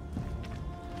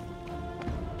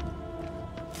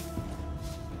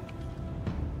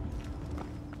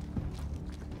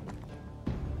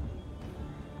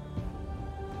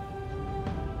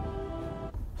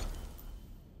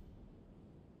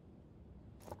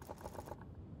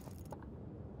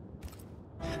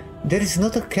 There is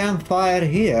not a campfire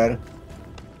here.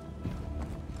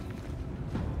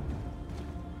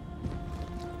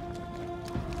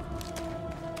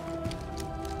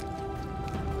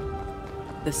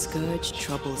 The scourge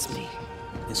troubles me.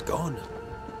 It's gone.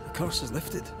 The curse is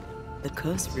lifted. The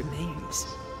curse remains.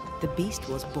 The beast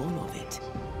was born of it.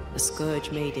 A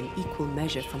scourge made in equal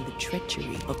measure from the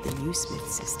treachery of the New Smith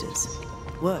sisters.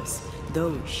 Worse,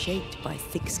 though shaped by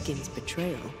Thickskin's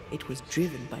betrayal, it was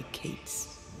driven by Kate's.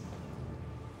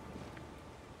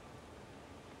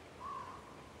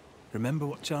 Remember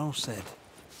what Charles said.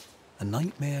 A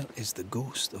nightmare is the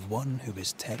ghost of one who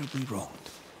is terribly wronged.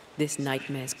 This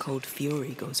nightmare's cold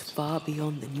fury goes far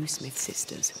beyond the New Smith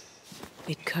sisters.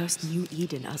 It cursed New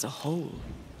Eden as a whole.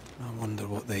 I wonder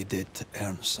what they did to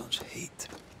earn such hate.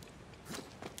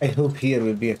 I hope here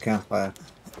will be a campfire.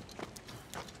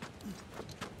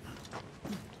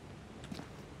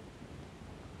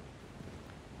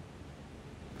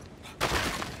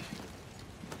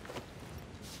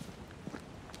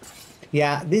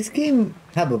 Yeah, this game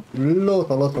have a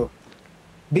lot of...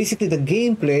 Basically the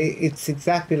gameplay, it's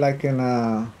exactly like in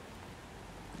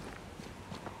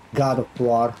God of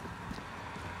War.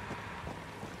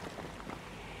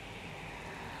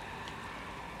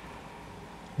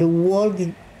 the world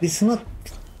is not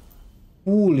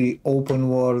fully open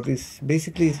world, it's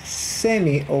basically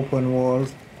semi-open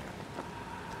world.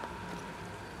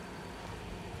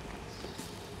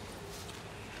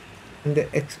 And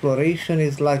the exploration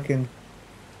is like in...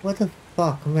 What the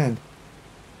fuck, man?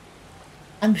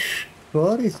 I'm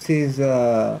sure it is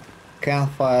a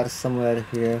campfire somewhere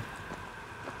here.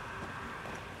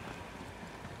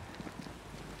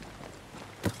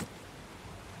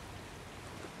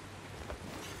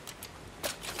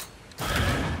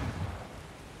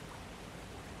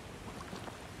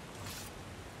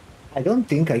 I don't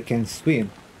think I can swim.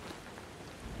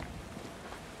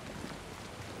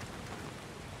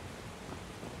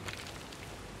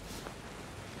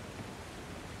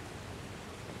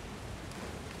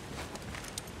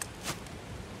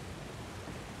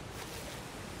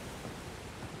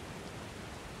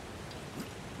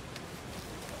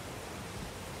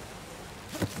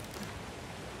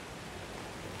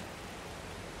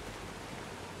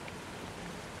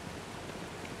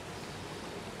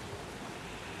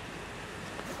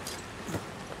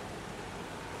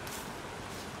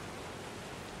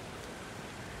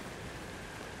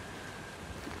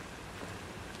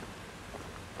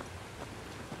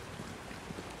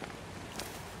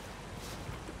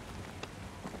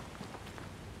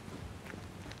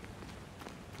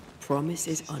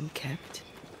 Promises unkept,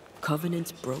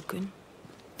 covenants broken.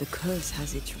 The curse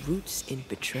has its roots in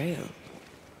betrayal,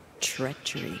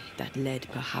 treachery that led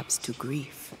perhaps to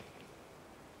grief.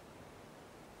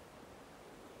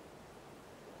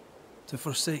 To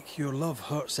forsake your love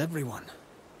hurts everyone.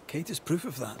 Kate is proof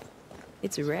of that.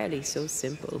 It's rarely so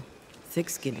simple.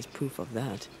 Thickskin is proof of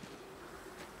that.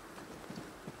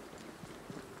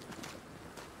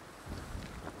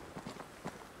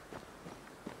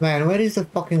 Man, where is the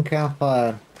fucking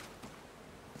campfire?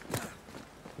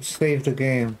 Save the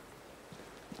game.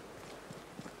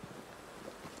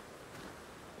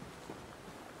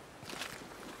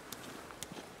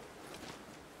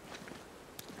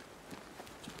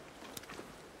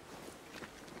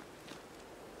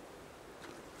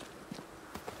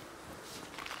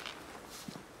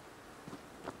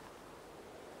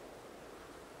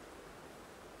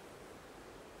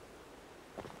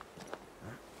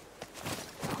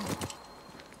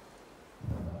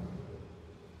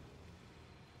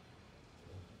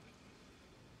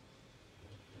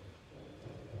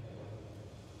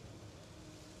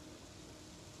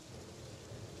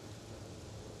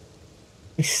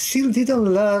 I still didn't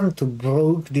learn to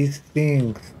broke these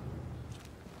things.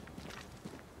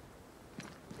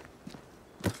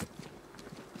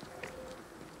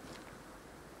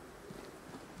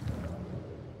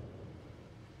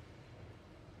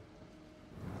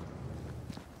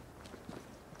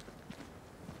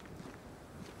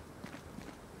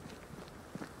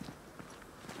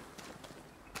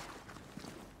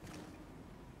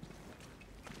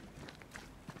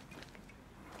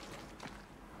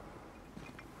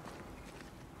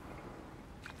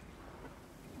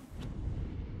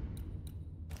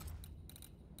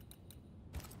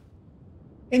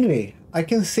 Anyway, I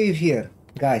can save here.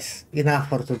 Guys, enough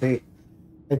for today.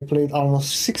 I played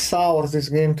almost 6 hours this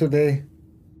game today.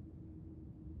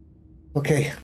 Okay,